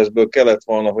 panelesből kellett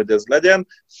volna, hogy ez legyen,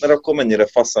 mert akkor mennyire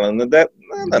fasza lenne, de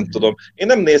nem tudom.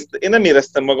 Én nem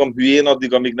éreztem magam hülyén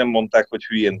addig, amíg nem mondták, hogy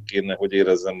hülyén kéne, hogy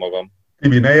érezzem magam.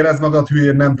 Tibi, ne érezd magad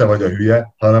hülyén, nem te vagy a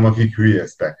hülye, hanem akik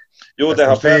hülyéztek. Jó, ezt de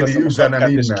ha felveszem a sapkát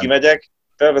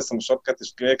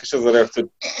és kimegyek, és ez a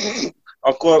reakció,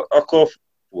 akkor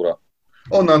fura.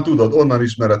 Onnan tudod, onnan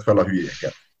ismered fel a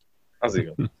hülyéket. Az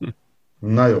igen.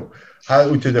 Na jó. Hát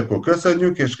úgyhogy akkor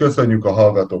köszönjük, és köszönjük a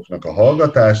hallgatóknak a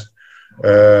hallgatást.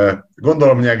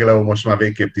 Gondolom, Nyegeleo most már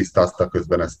végképp tisztázta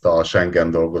közben ezt a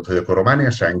Schengen dolgot, hogy akkor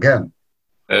Románia Schengen?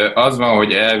 Az van,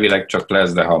 hogy elvileg csak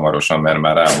lesz, de hamarosan, mert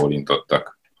már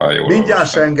rábólintottak. Mindjárt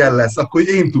Schengen lesz, akkor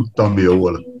én tudtam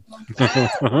jól.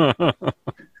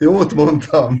 Jót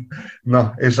mondtam.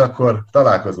 Na, és akkor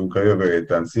találkozunk a jövő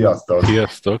héten. Sziasztok!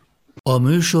 Sziasztok! A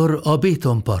műsor a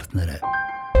Béton partnere.